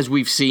 As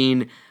we've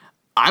seen,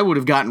 I would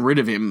have gotten rid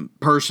of him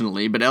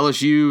personally, but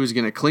LSU is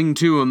going to cling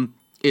to him,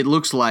 it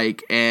looks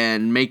like,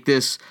 and make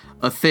this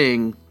a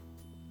thing.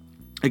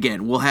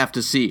 Again, we'll have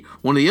to see.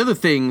 One of the other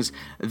things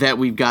that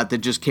we've got that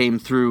just came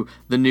through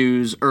the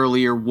news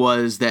earlier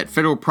was that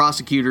federal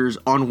prosecutors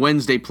on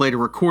Wednesday played a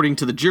recording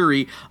to the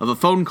jury of a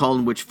phone call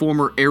in which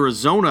former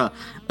Arizona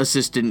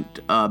assistant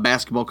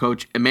basketball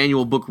coach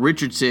Emmanuel Book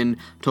Richardson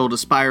told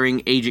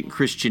aspiring agent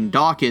Christian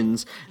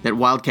Dawkins that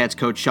Wildcats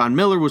coach Sean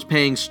Miller was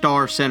paying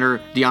star center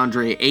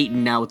DeAndre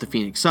Ayton, now with the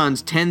Phoenix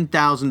Suns,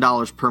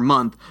 $10,000 per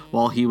month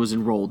while he was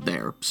enrolled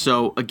there.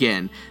 So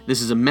again, this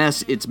is a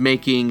mess. It's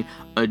making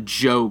a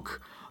joke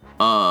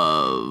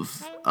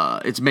of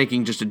it's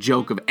making just a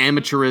joke of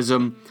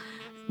amateurism.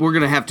 We're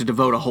going to have to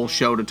devote a whole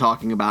show to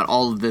talking about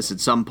all of this at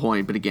some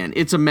point, but again,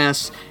 it's a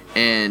mess,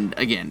 and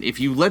again, if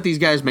you let these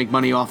guys make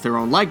money off their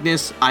own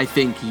likeness, I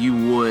think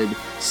you would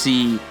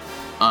see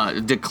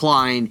a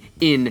decline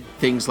in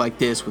things like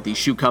this with these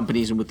shoe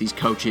companies and with these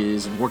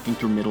coaches and working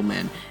through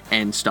middlemen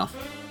and stuff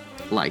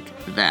like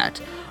that.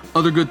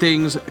 Other good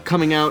things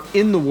coming out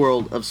in the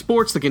world of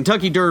sports. The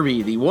Kentucky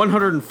Derby, the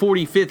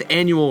 145th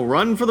annual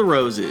Run for the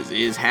Roses,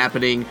 is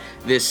happening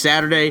this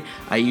Saturday.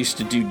 I used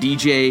to do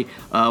DJ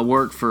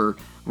work for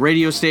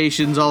radio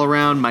stations all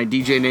around. My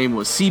DJ name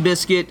was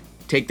Seabiscuit.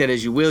 Take that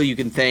as you will. You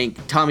can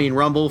thank Tommy and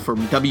Rumble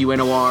from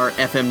WNOR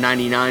FM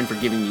 99 for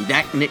giving me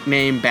that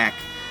nickname back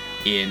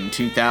in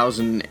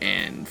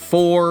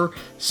 2004.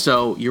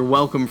 So you're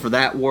welcome for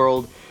that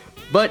world.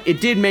 But it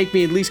did make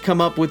me at least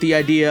come up with the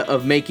idea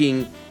of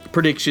making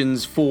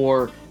predictions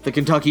for the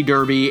Kentucky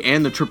Derby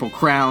and the Triple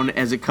Crown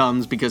as it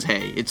comes because,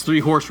 hey, it's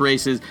 3 horse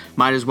races.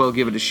 Might as well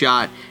give it a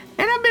shot.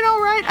 And I've been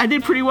all right. I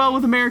did pretty well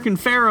with American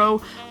Pharoah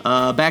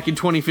back in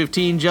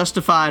 2015.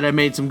 Justified, I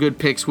made some good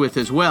picks with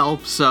as well.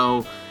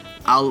 So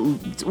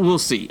we'll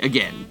see.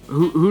 Again,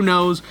 who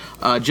knows?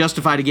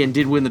 Justified, again,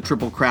 did win the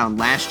Triple Crown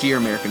last year.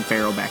 American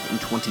Pharoah back in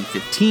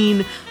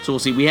 2015. So we'll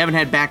see. We haven't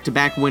had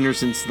back-to-back winners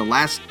since the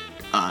last,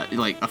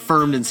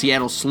 affirmed in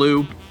Seattle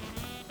Slew,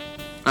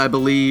 I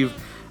believe.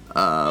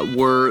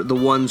 Were the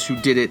ones who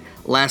did it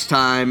last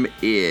time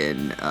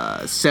in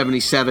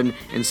 77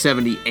 and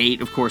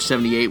 78. Of course,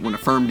 78 when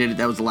Affirm did it,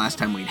 that was the last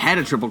time we'd had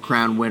a Triple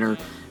Crown winner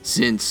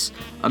since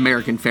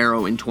American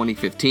Pharoah in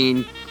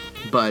 2015.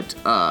 But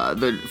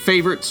the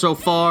favorite so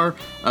far,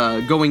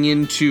 going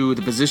into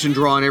the position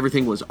draw and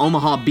everything, was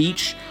Omaha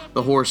Beach.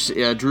 The horse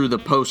drew the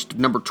post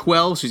number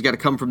 12, so he's got to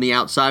come from the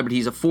outside, but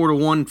he's a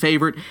 4-1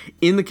 favorite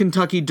in the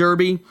Kentucky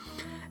Derby.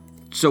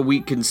 so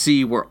we can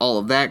see where all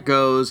of that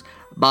goes.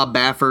 Bob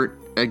Baffert,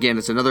 again,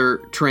 it's another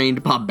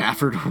trained Bob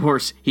Baffert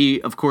horse.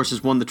 He, of course,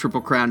 has won the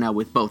Triple Crown now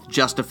with both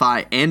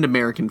Justify and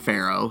American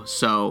Pharoah.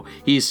 So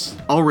he was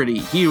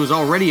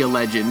already a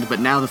legend, but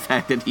now the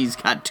fact that he's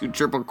got 2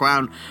 Triple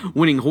Crown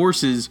winning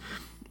horses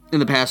in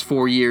the past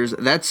 4 years,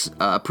 that's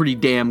pretty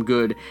damn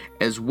good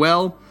as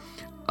well.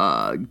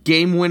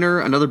 Game Winner,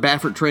 another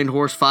Baffert-trained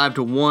horse,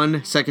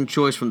 5-1, second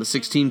choice from the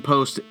 16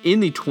 post in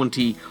the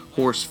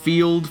 20-horse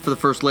field for the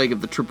first leg of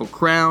the Triple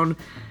Crown.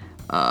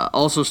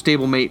 Also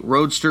Stablemate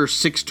Roadster,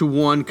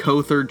 6-1,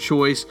 co-third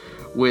choice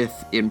with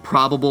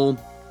Improbable,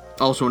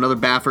 also another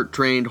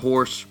Baffert-trained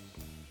horse.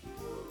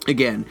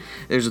 Again,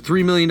 there's a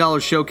 $3 million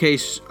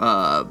showcase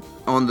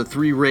on the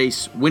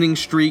 3-race winning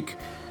streak.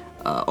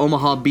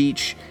 Omaha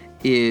Beach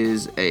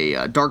is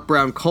a dark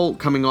brown colt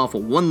coming off a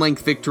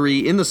 1-length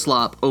victory in the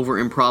slop over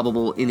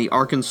Improbable in the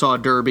Arkansas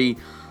Derby.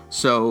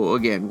 So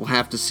again, we'll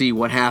have to see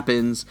what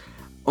happens.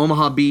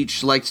 Omaha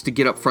Beach likes to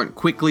get up front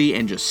quickly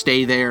and just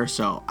stay there,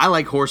 so I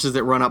like horses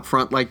that run up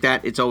front like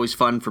that. It's always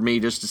fun for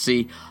me just to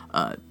see.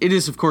 It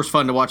is, of course,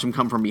 fun to watch them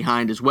come from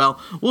behind as well.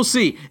 We'll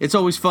see. It's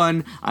always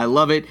fun. I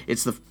love it.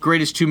 It's the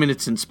greatest 2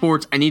 minutes in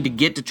sports. I need to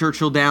get to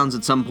Churchill Downs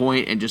at some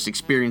point and just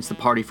experience the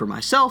party for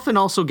myself and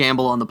also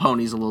gamble on the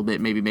ponies a little bit,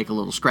 maybe make a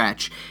little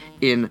scratch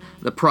in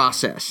the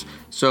process.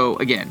 So,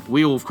 again,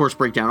 we will, of course,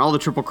 break down all the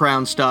Triple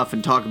Crown stuff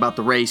and talk about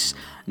the race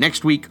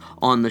next week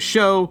on the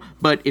show.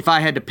 But if I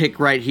had to pick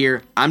right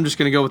here, I'm just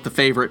going to go with the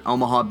favorite,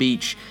 Omaha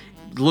Beach.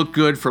 Look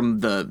good from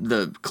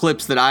the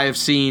clips that I have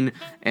seen,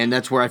 and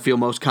that's where I feel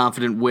most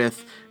confident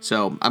with.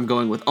 So I'm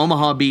going with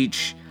Omaha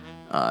Beach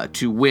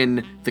to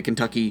win the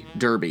Kentucky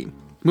Derby.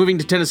 Moving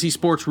to Tennessee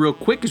sports real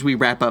quick as we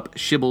wrap up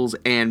Shibbles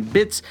and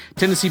Bits.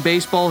 Tennessee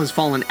baseball has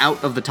fallen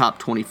out of the top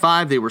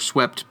 25. They were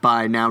swept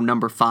by now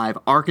number 5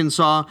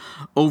 Arkansas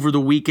over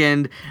the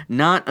weekend.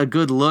 Not a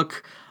good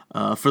look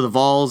for the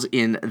Vols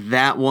in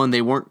that one.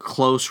 They weren't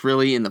close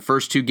really in the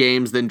first 2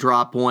 games, then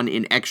drop one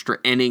in extra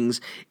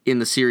innings in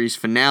the series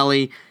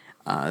finale.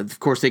 Of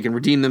course, they can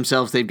redeem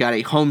themselves. They've got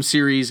a home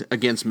series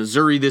against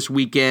Missouri this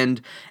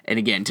weekend. And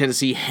again,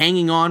 Tennessee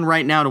hanging on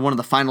right now to one of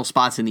the final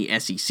spots in the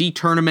SEC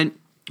tournament.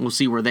 We'll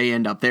see where they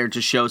end up there. It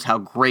just shows how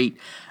great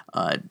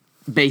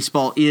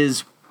baseball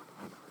is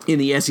in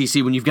the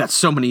SEC when you've got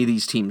so many of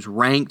these teams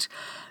ranked.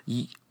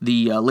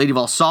 The Lady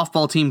Vols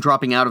softball team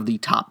dropping out of the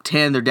top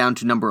 10. They're down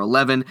to number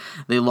 11.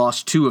 They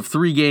lost 2 of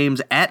 3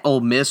 games at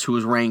Ole Miss, who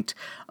was ranked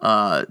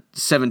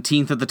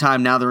 17th at the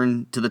time. Now they're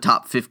into the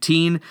top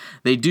 15.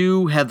 They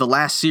do have the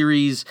last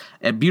series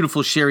at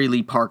beautiful Sherry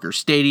Lee Parker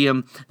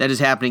Stadium. That is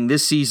happening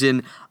this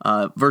season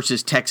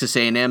versus Texas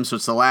A&M. So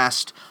it's the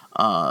last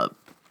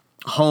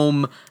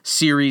home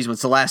series.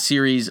 It's the last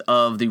series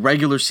of the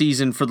regular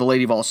season for the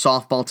Lady Vols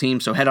softball team.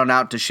 So head on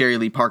out to Sherry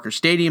Lee Parker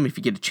Stadium if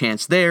you get a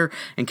chance there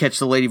and catch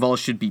the Lady Vols.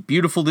 Should be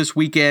beautiful this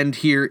weekend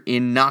here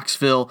in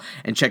Knoxville,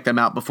 and check them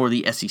out before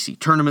the SEC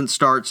tournament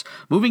starts.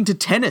 Moving to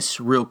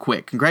tennis real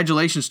quick.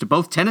 Congratulations to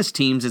both tennis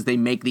teams as they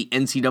make the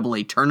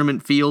NCAA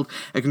tournament field.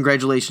 And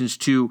congratulations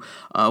to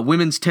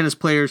women's tennis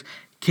players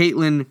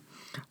Caitlin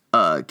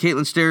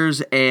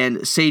Stairs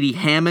and Sadie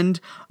Hammond.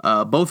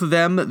 Both of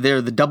them,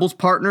 they're the doubles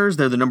partners.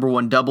 They're the number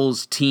 1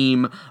 doubles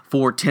team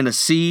for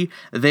Tennessee.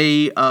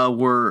 They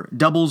were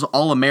doubles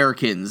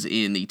All-Americans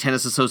in the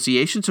Tennis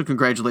Association, so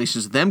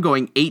congratulations to them,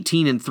 going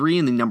 18-3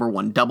 in the number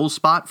 1 doubles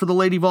spot for the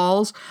Lady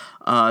Vols.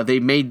 They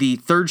made the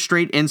 3rd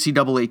straight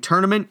NCAA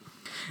tournament.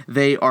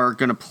 They are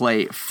going to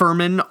play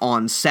Furman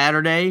on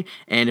Saturday,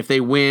 and if they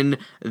win,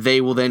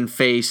 they will then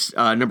face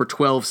number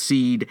 12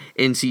 seed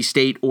NC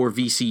State or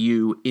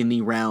VCU in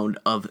the round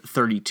of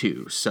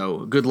 32.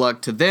 So good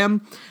luck to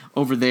them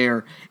over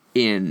there at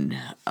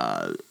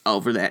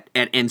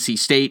NC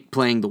State,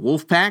 playing the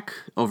Wolfpack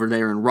over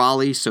there in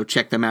Raleigh. So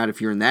check them out if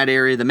you're in that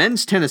area. The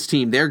men's tennis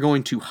team, they're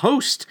going to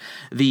host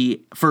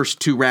the first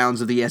 2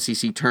 rounds of the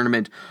SEC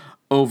tournament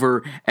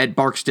over at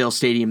Barksdale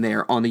Stadium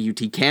there on the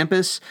UT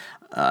campus.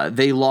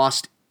 They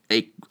lost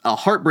a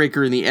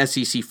heartbreaker in the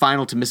SEC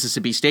final to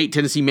Mississippi State.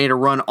 Tennessee made a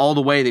run all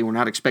the way. They were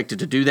not expected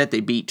to do that. They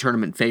beat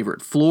tournament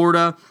favorite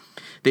Florida.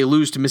 They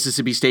lose to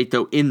Mississippi State,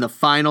 though, in the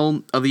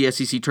final of the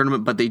SEC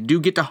tournament, but they do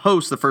get to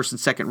host the first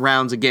and second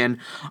rounds again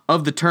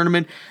of the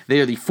tournament. They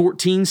are the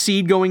 14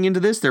 seed going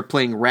into this. They're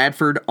playing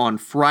Radford on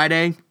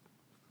Friday,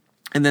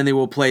 and then they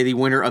will play the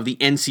winner of the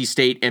NC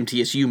State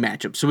MTSU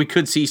matchup. So we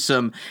could see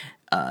some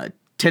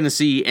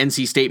Tennessee,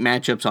 NC State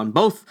matchups on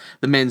both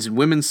the men's and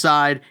women's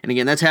side. And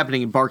again, that's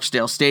happening in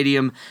Barksdale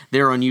Stadium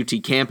there on UT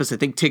campus. I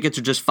think tickets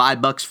are just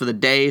 $5 for the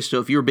day. So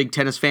if you're a big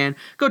tennis fan,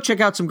 go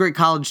check out some great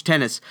college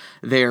tennis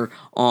there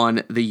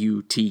on the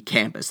UT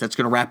campus. That's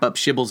going to wrap up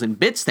Shibbles and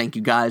Bits. Thank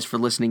you guys for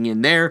listening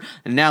in there.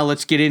 And now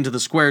let's get into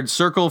the squared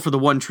circle for the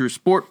one true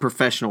sport,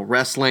 professional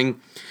wrestling.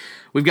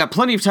 We've got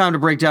plenty of time to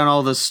break down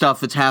all this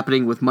stuff that's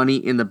happening with Money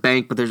in the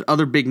Bank, but there's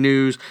other big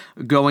news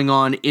going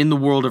on in the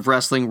world of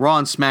wrestling. Raw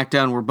and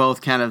SmackDown were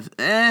both kind of,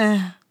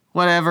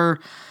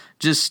 whatever,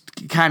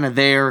 just kind of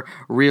there,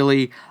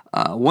 really.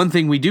 One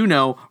thing we do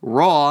know,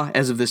 Raw,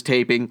 as of this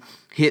taping,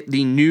 hit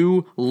the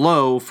new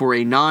low for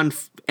a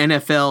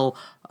non-NFL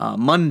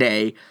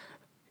Monday,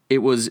 it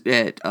was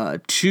at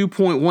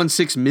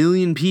 2.16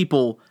 million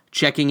people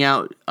checking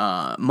out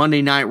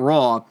Monday Night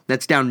Raw.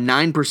 That's down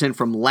 9%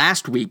 from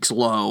last week's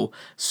low.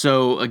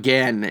 So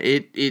again,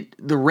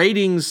 the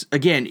ratings,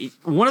 again,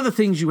 one of the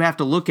things you have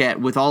to look at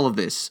with all of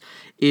this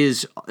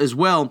is as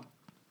well,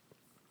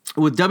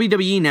 with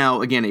WWE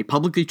now, again, a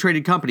publicly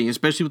traded company,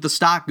 especially with the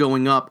stock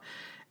going up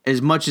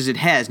as much as it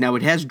has. Now,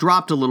 it has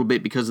dropped a little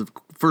bit because of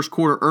first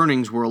quarter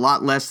earnings were a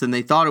lot less than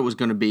they thought it was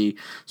going to be.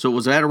 So it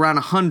was at around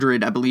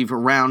 100, I believe,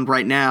 around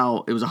right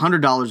now. It was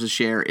 $100 a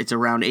share. It's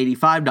around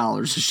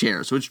 $85 a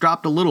share. So it's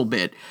dropped a little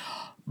bit.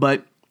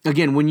 But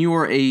again, when you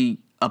are a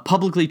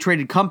publicly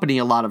traded company,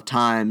 a lot of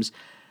times,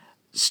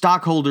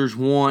 stockholders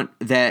want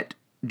that,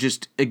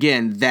 just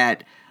again,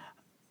 that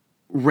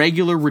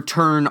regular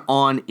return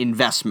on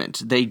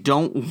investment. They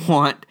don't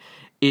want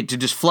it to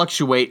just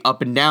fluctuate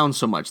up and down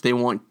so much. They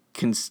want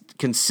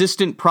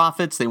consistent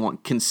profits. They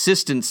want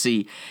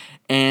consistency,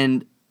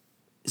 and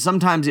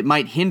sometimes it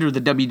might hinder the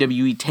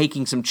WWE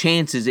taking some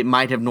chances it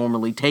might have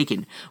normally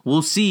taken.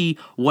 We'll see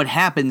what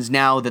happens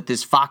now that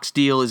this Fox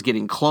deal is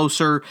getting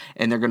closer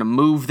and they're going to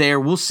move there.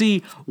 We'll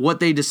see what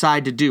they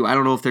decide to do. I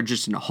don't know if they're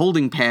just in a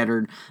holding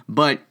pattern,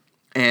 but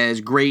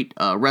as great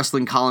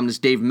wrestling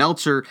columnist Dave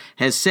Meltzer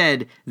has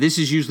said, this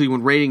is usually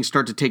when ratings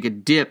start to take a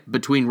dip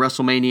between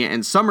WrestleMania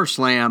and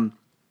SummerSlam.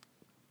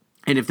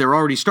 And if they're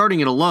already starting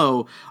at a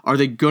low, are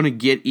they going to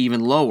get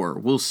even lower?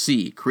 We'll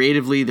see.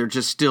 Creatively, they're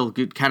just still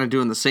kind of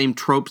doing the same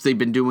tropes they've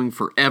been doing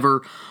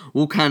forever.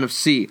 We'll kind of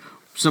see.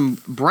 Some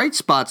bright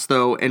spots,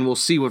 though, and we'll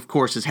see what, of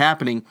course, is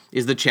happening,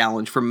 is the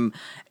challenge from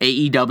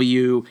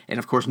AEW. And,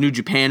 of course, New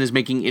Japan is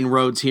making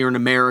inroads here in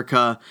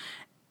America.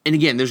 And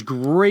again, there's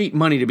great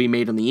money to be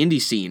made on the indie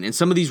scene. And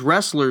some of these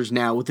wrestlers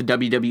now with the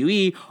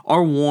WWE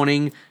are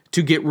wanting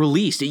to get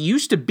released. It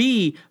used to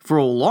be for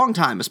a long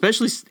time,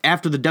 especially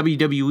after the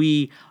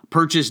WWE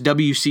purchased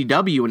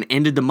WCW and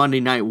ended the Monday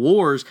Night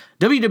Wars,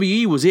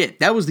 WWE was it.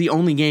 That was the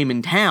only game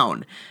in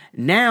town.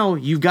 Now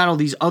you've got all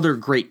these other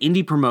great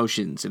indie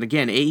promotions, and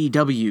again,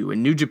 AEW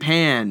and New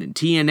Japan and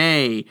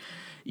TNA.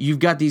 You've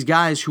got these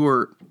guys who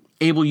are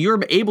you're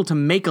able to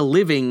make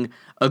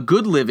a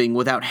good living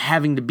without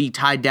having to be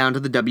tied down to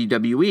the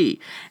WWE.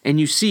 And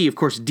you see, of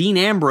course, Dean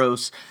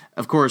Ambrose,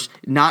 of course,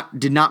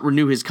 did not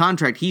renew his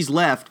contract. He's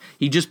left.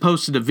 He just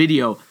posted a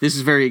video. This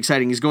is very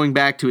exciting. He's going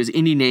back to his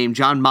indie name,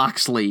 Jon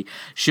Moxley,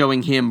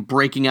 showing him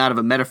breaking out of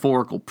a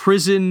metaphorical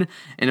prison.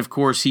 And of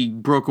course, he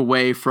broke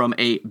away from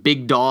a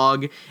big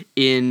dog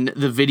in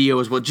the video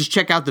as well. Just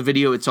check out the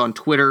video. It's on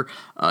Twitter.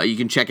 You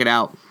can check it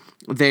out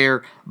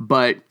there.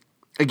 But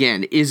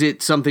again, is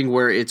it something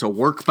where it's a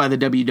work by the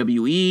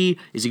WWE?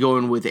 Is he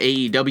going with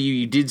AEW?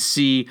 You did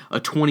see a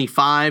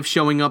 25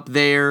 showing up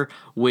there,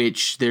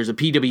 which there's a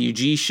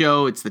PWG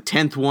show. It's the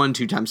 10th one.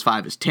 2 times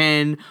 5 is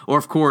 10. Or,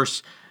 of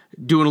course,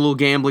 doing a little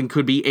gambling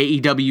could be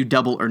AEW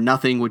Double or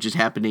Nothing, which is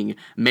happening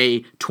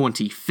May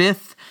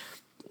 25th.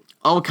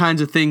 All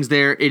kinds of things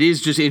there. It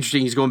is just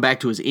interesting. He's going back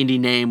to his indie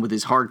name with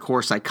his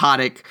hardcore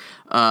psychotic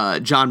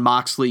Jon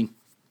Moxley.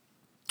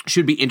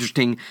 Should be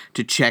interesting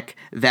to check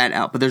that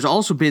out. But there's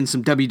also been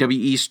some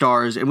WWE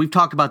stars, and we've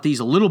talked about these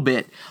a little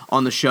bit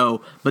on the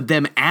show, but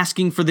them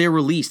asking for their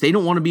release. They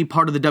don't want to be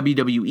part of the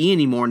WWE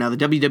anymore. Now, the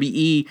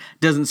WWE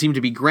doesn't seem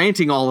to be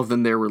granting all of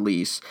them their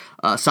release.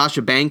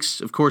 Sasha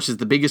Banks, of course, is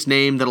the biggest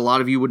name that a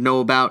lot of you would know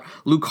about.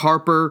 Luke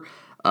Harper,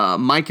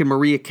 Mike and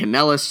Maria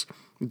Kanellis,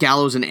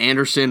 Gallows and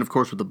Anderson, of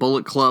course, with the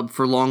Bullet Club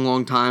for a long,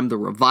 long time. The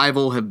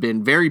Revival have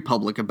been very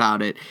public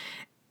about it.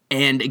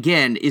 And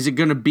again, is it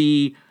going to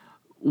be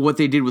what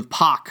they did with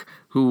Pac,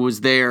 who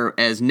was there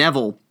as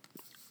Neville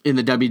in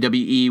the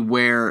WWE,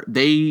 where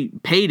they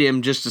paid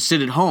him just to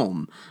sit at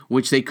home,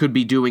 which they could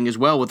be doing as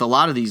well with a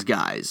lot of these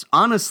guys.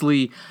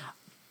 Honestly,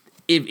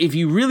 if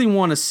you really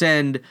want to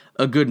send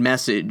a good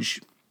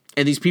message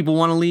and these people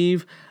want to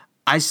leave,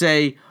 I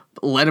say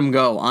let them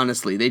go,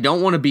 honestly. They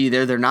don't want to be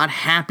there. They're not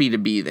happy to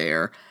be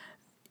there.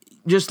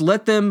 Just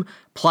let them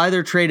ply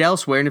their trade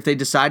elsewhere, and if they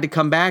decide to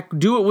come back,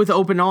 do it with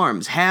open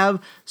arms.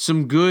 Have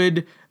some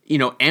good,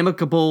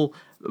 amicable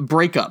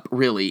breakup,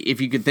 really, if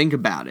you could think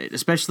about it,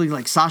 especially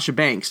like Sasha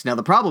Banks. Now,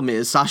 the problem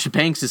is Sasha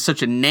Banks is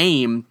such a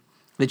name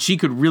that she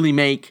could really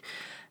make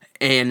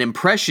an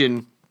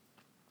impression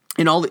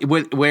in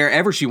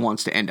wherever she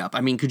wants to end up.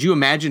 I mean, could you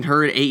imagine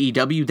her at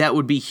AEW? That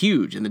would be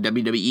huge, and the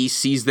WWE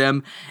sees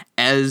them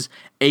as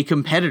a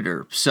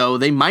competitor, so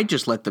they might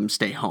just let them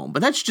stay home.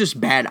 But that's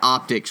just bad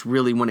optics,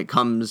 really, when it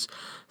comes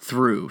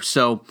through.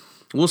 So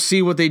we'll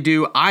see what they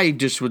do. I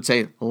just would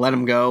say let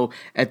them go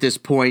at this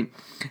point.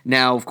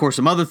 Now, of course,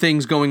 some other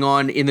things going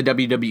on in the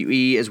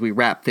WWE as we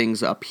wrap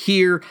things up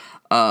here.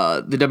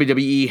 The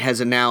WWE has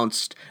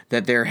announced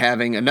that they're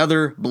having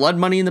another Blood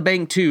Money in the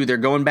Bank 2. They're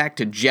going back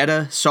to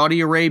Jeddah, Saudi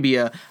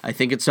Arabia, I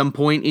think at some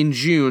point in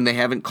June. They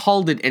haven't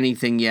called it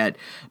anything yet,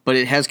 but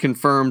it has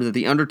confirmed that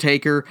The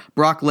Undertaker,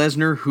 Brock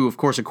Lesnar, who, of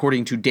course,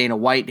 according to Dana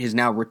White, is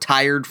now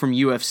retired from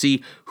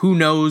UFC. Who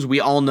knows?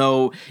 We all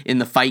know in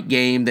the fight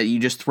game that you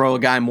just throw a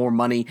guy more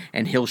money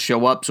and he'll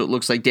show up. So it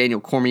looks like Daniel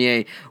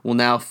Cormier will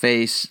now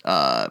face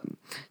Stipe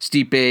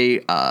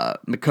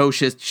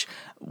Miocic.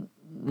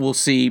 We'll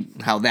see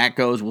how that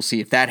goes. We'll see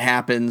if that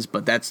happens,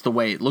 but that's the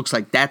way it looks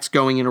like that's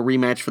going in a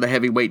rematch for the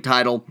heavyweight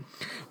title.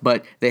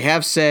 But they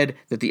have said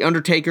that The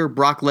Undertaker,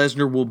 Brock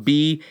Lesnar will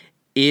be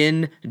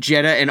in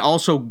Jeddah, and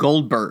also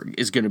Goldberg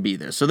is going to be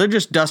there. So they're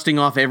just dusting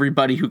off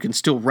everybody who can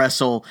still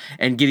wrestle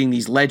and getting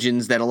these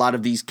legends that a lot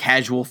of these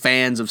casual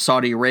fans of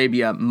Saudi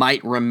Arabia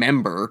might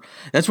remember.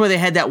 That's why they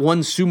had that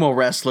one sumo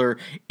wrestler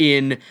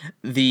in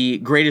the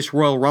Greatest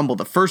Royal Rumble,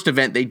 the first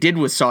event they did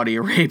with Saudi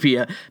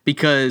Arabia,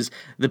 because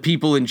the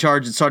people in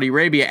charge in Saudi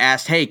Arabia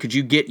asked, hey, could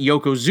you get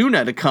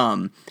Yokozuna to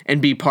come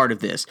and be part of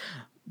this?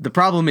 The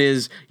problem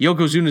is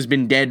Yokozuna's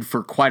been dead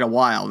for quite a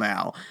while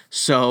now,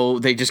 so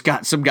they just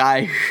got some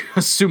guy, a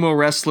sumo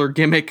wrestler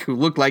gimmick, who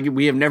looked like it.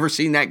 We have never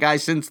seen that guy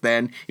since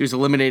then. He was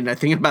eliminated, I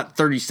think, in about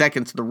 30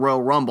 seconds of the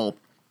Royal Rumble.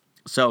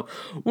 So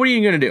what are you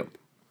going to do?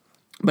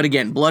 But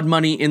again, Blood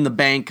Money in the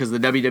Bank, because the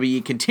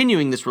WWE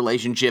continuing this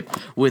relationship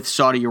with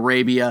Saudi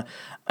Arabia,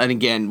 and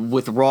again,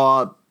 with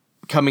Raw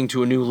coming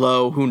to a new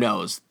low, who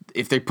knows?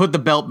 If they put the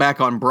belt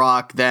back on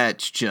Brock,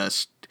 that's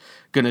just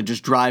going to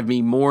just drive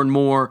me more and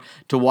more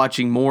to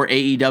watching more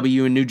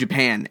AEW and New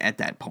Japan at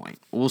that point.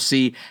 We'll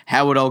see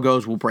how it all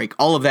goes. We'll break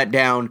all of that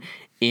down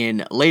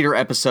in later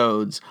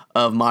episodes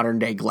of Modern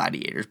Day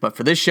Gladiators. But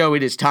for this show,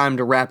 it is time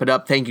to wrap it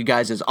up. Thank you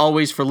guys as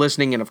always for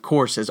listening. And of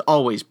course, as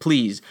always,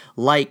 please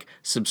like,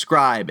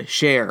 subscribe,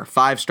 share,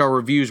 5-star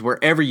reviews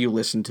wherever you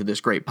listen to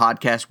this great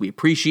podcast. We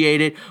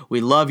appreciate it.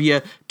 We love you.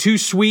 Too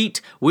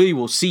sweet. We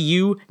will see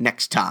you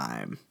next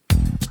time.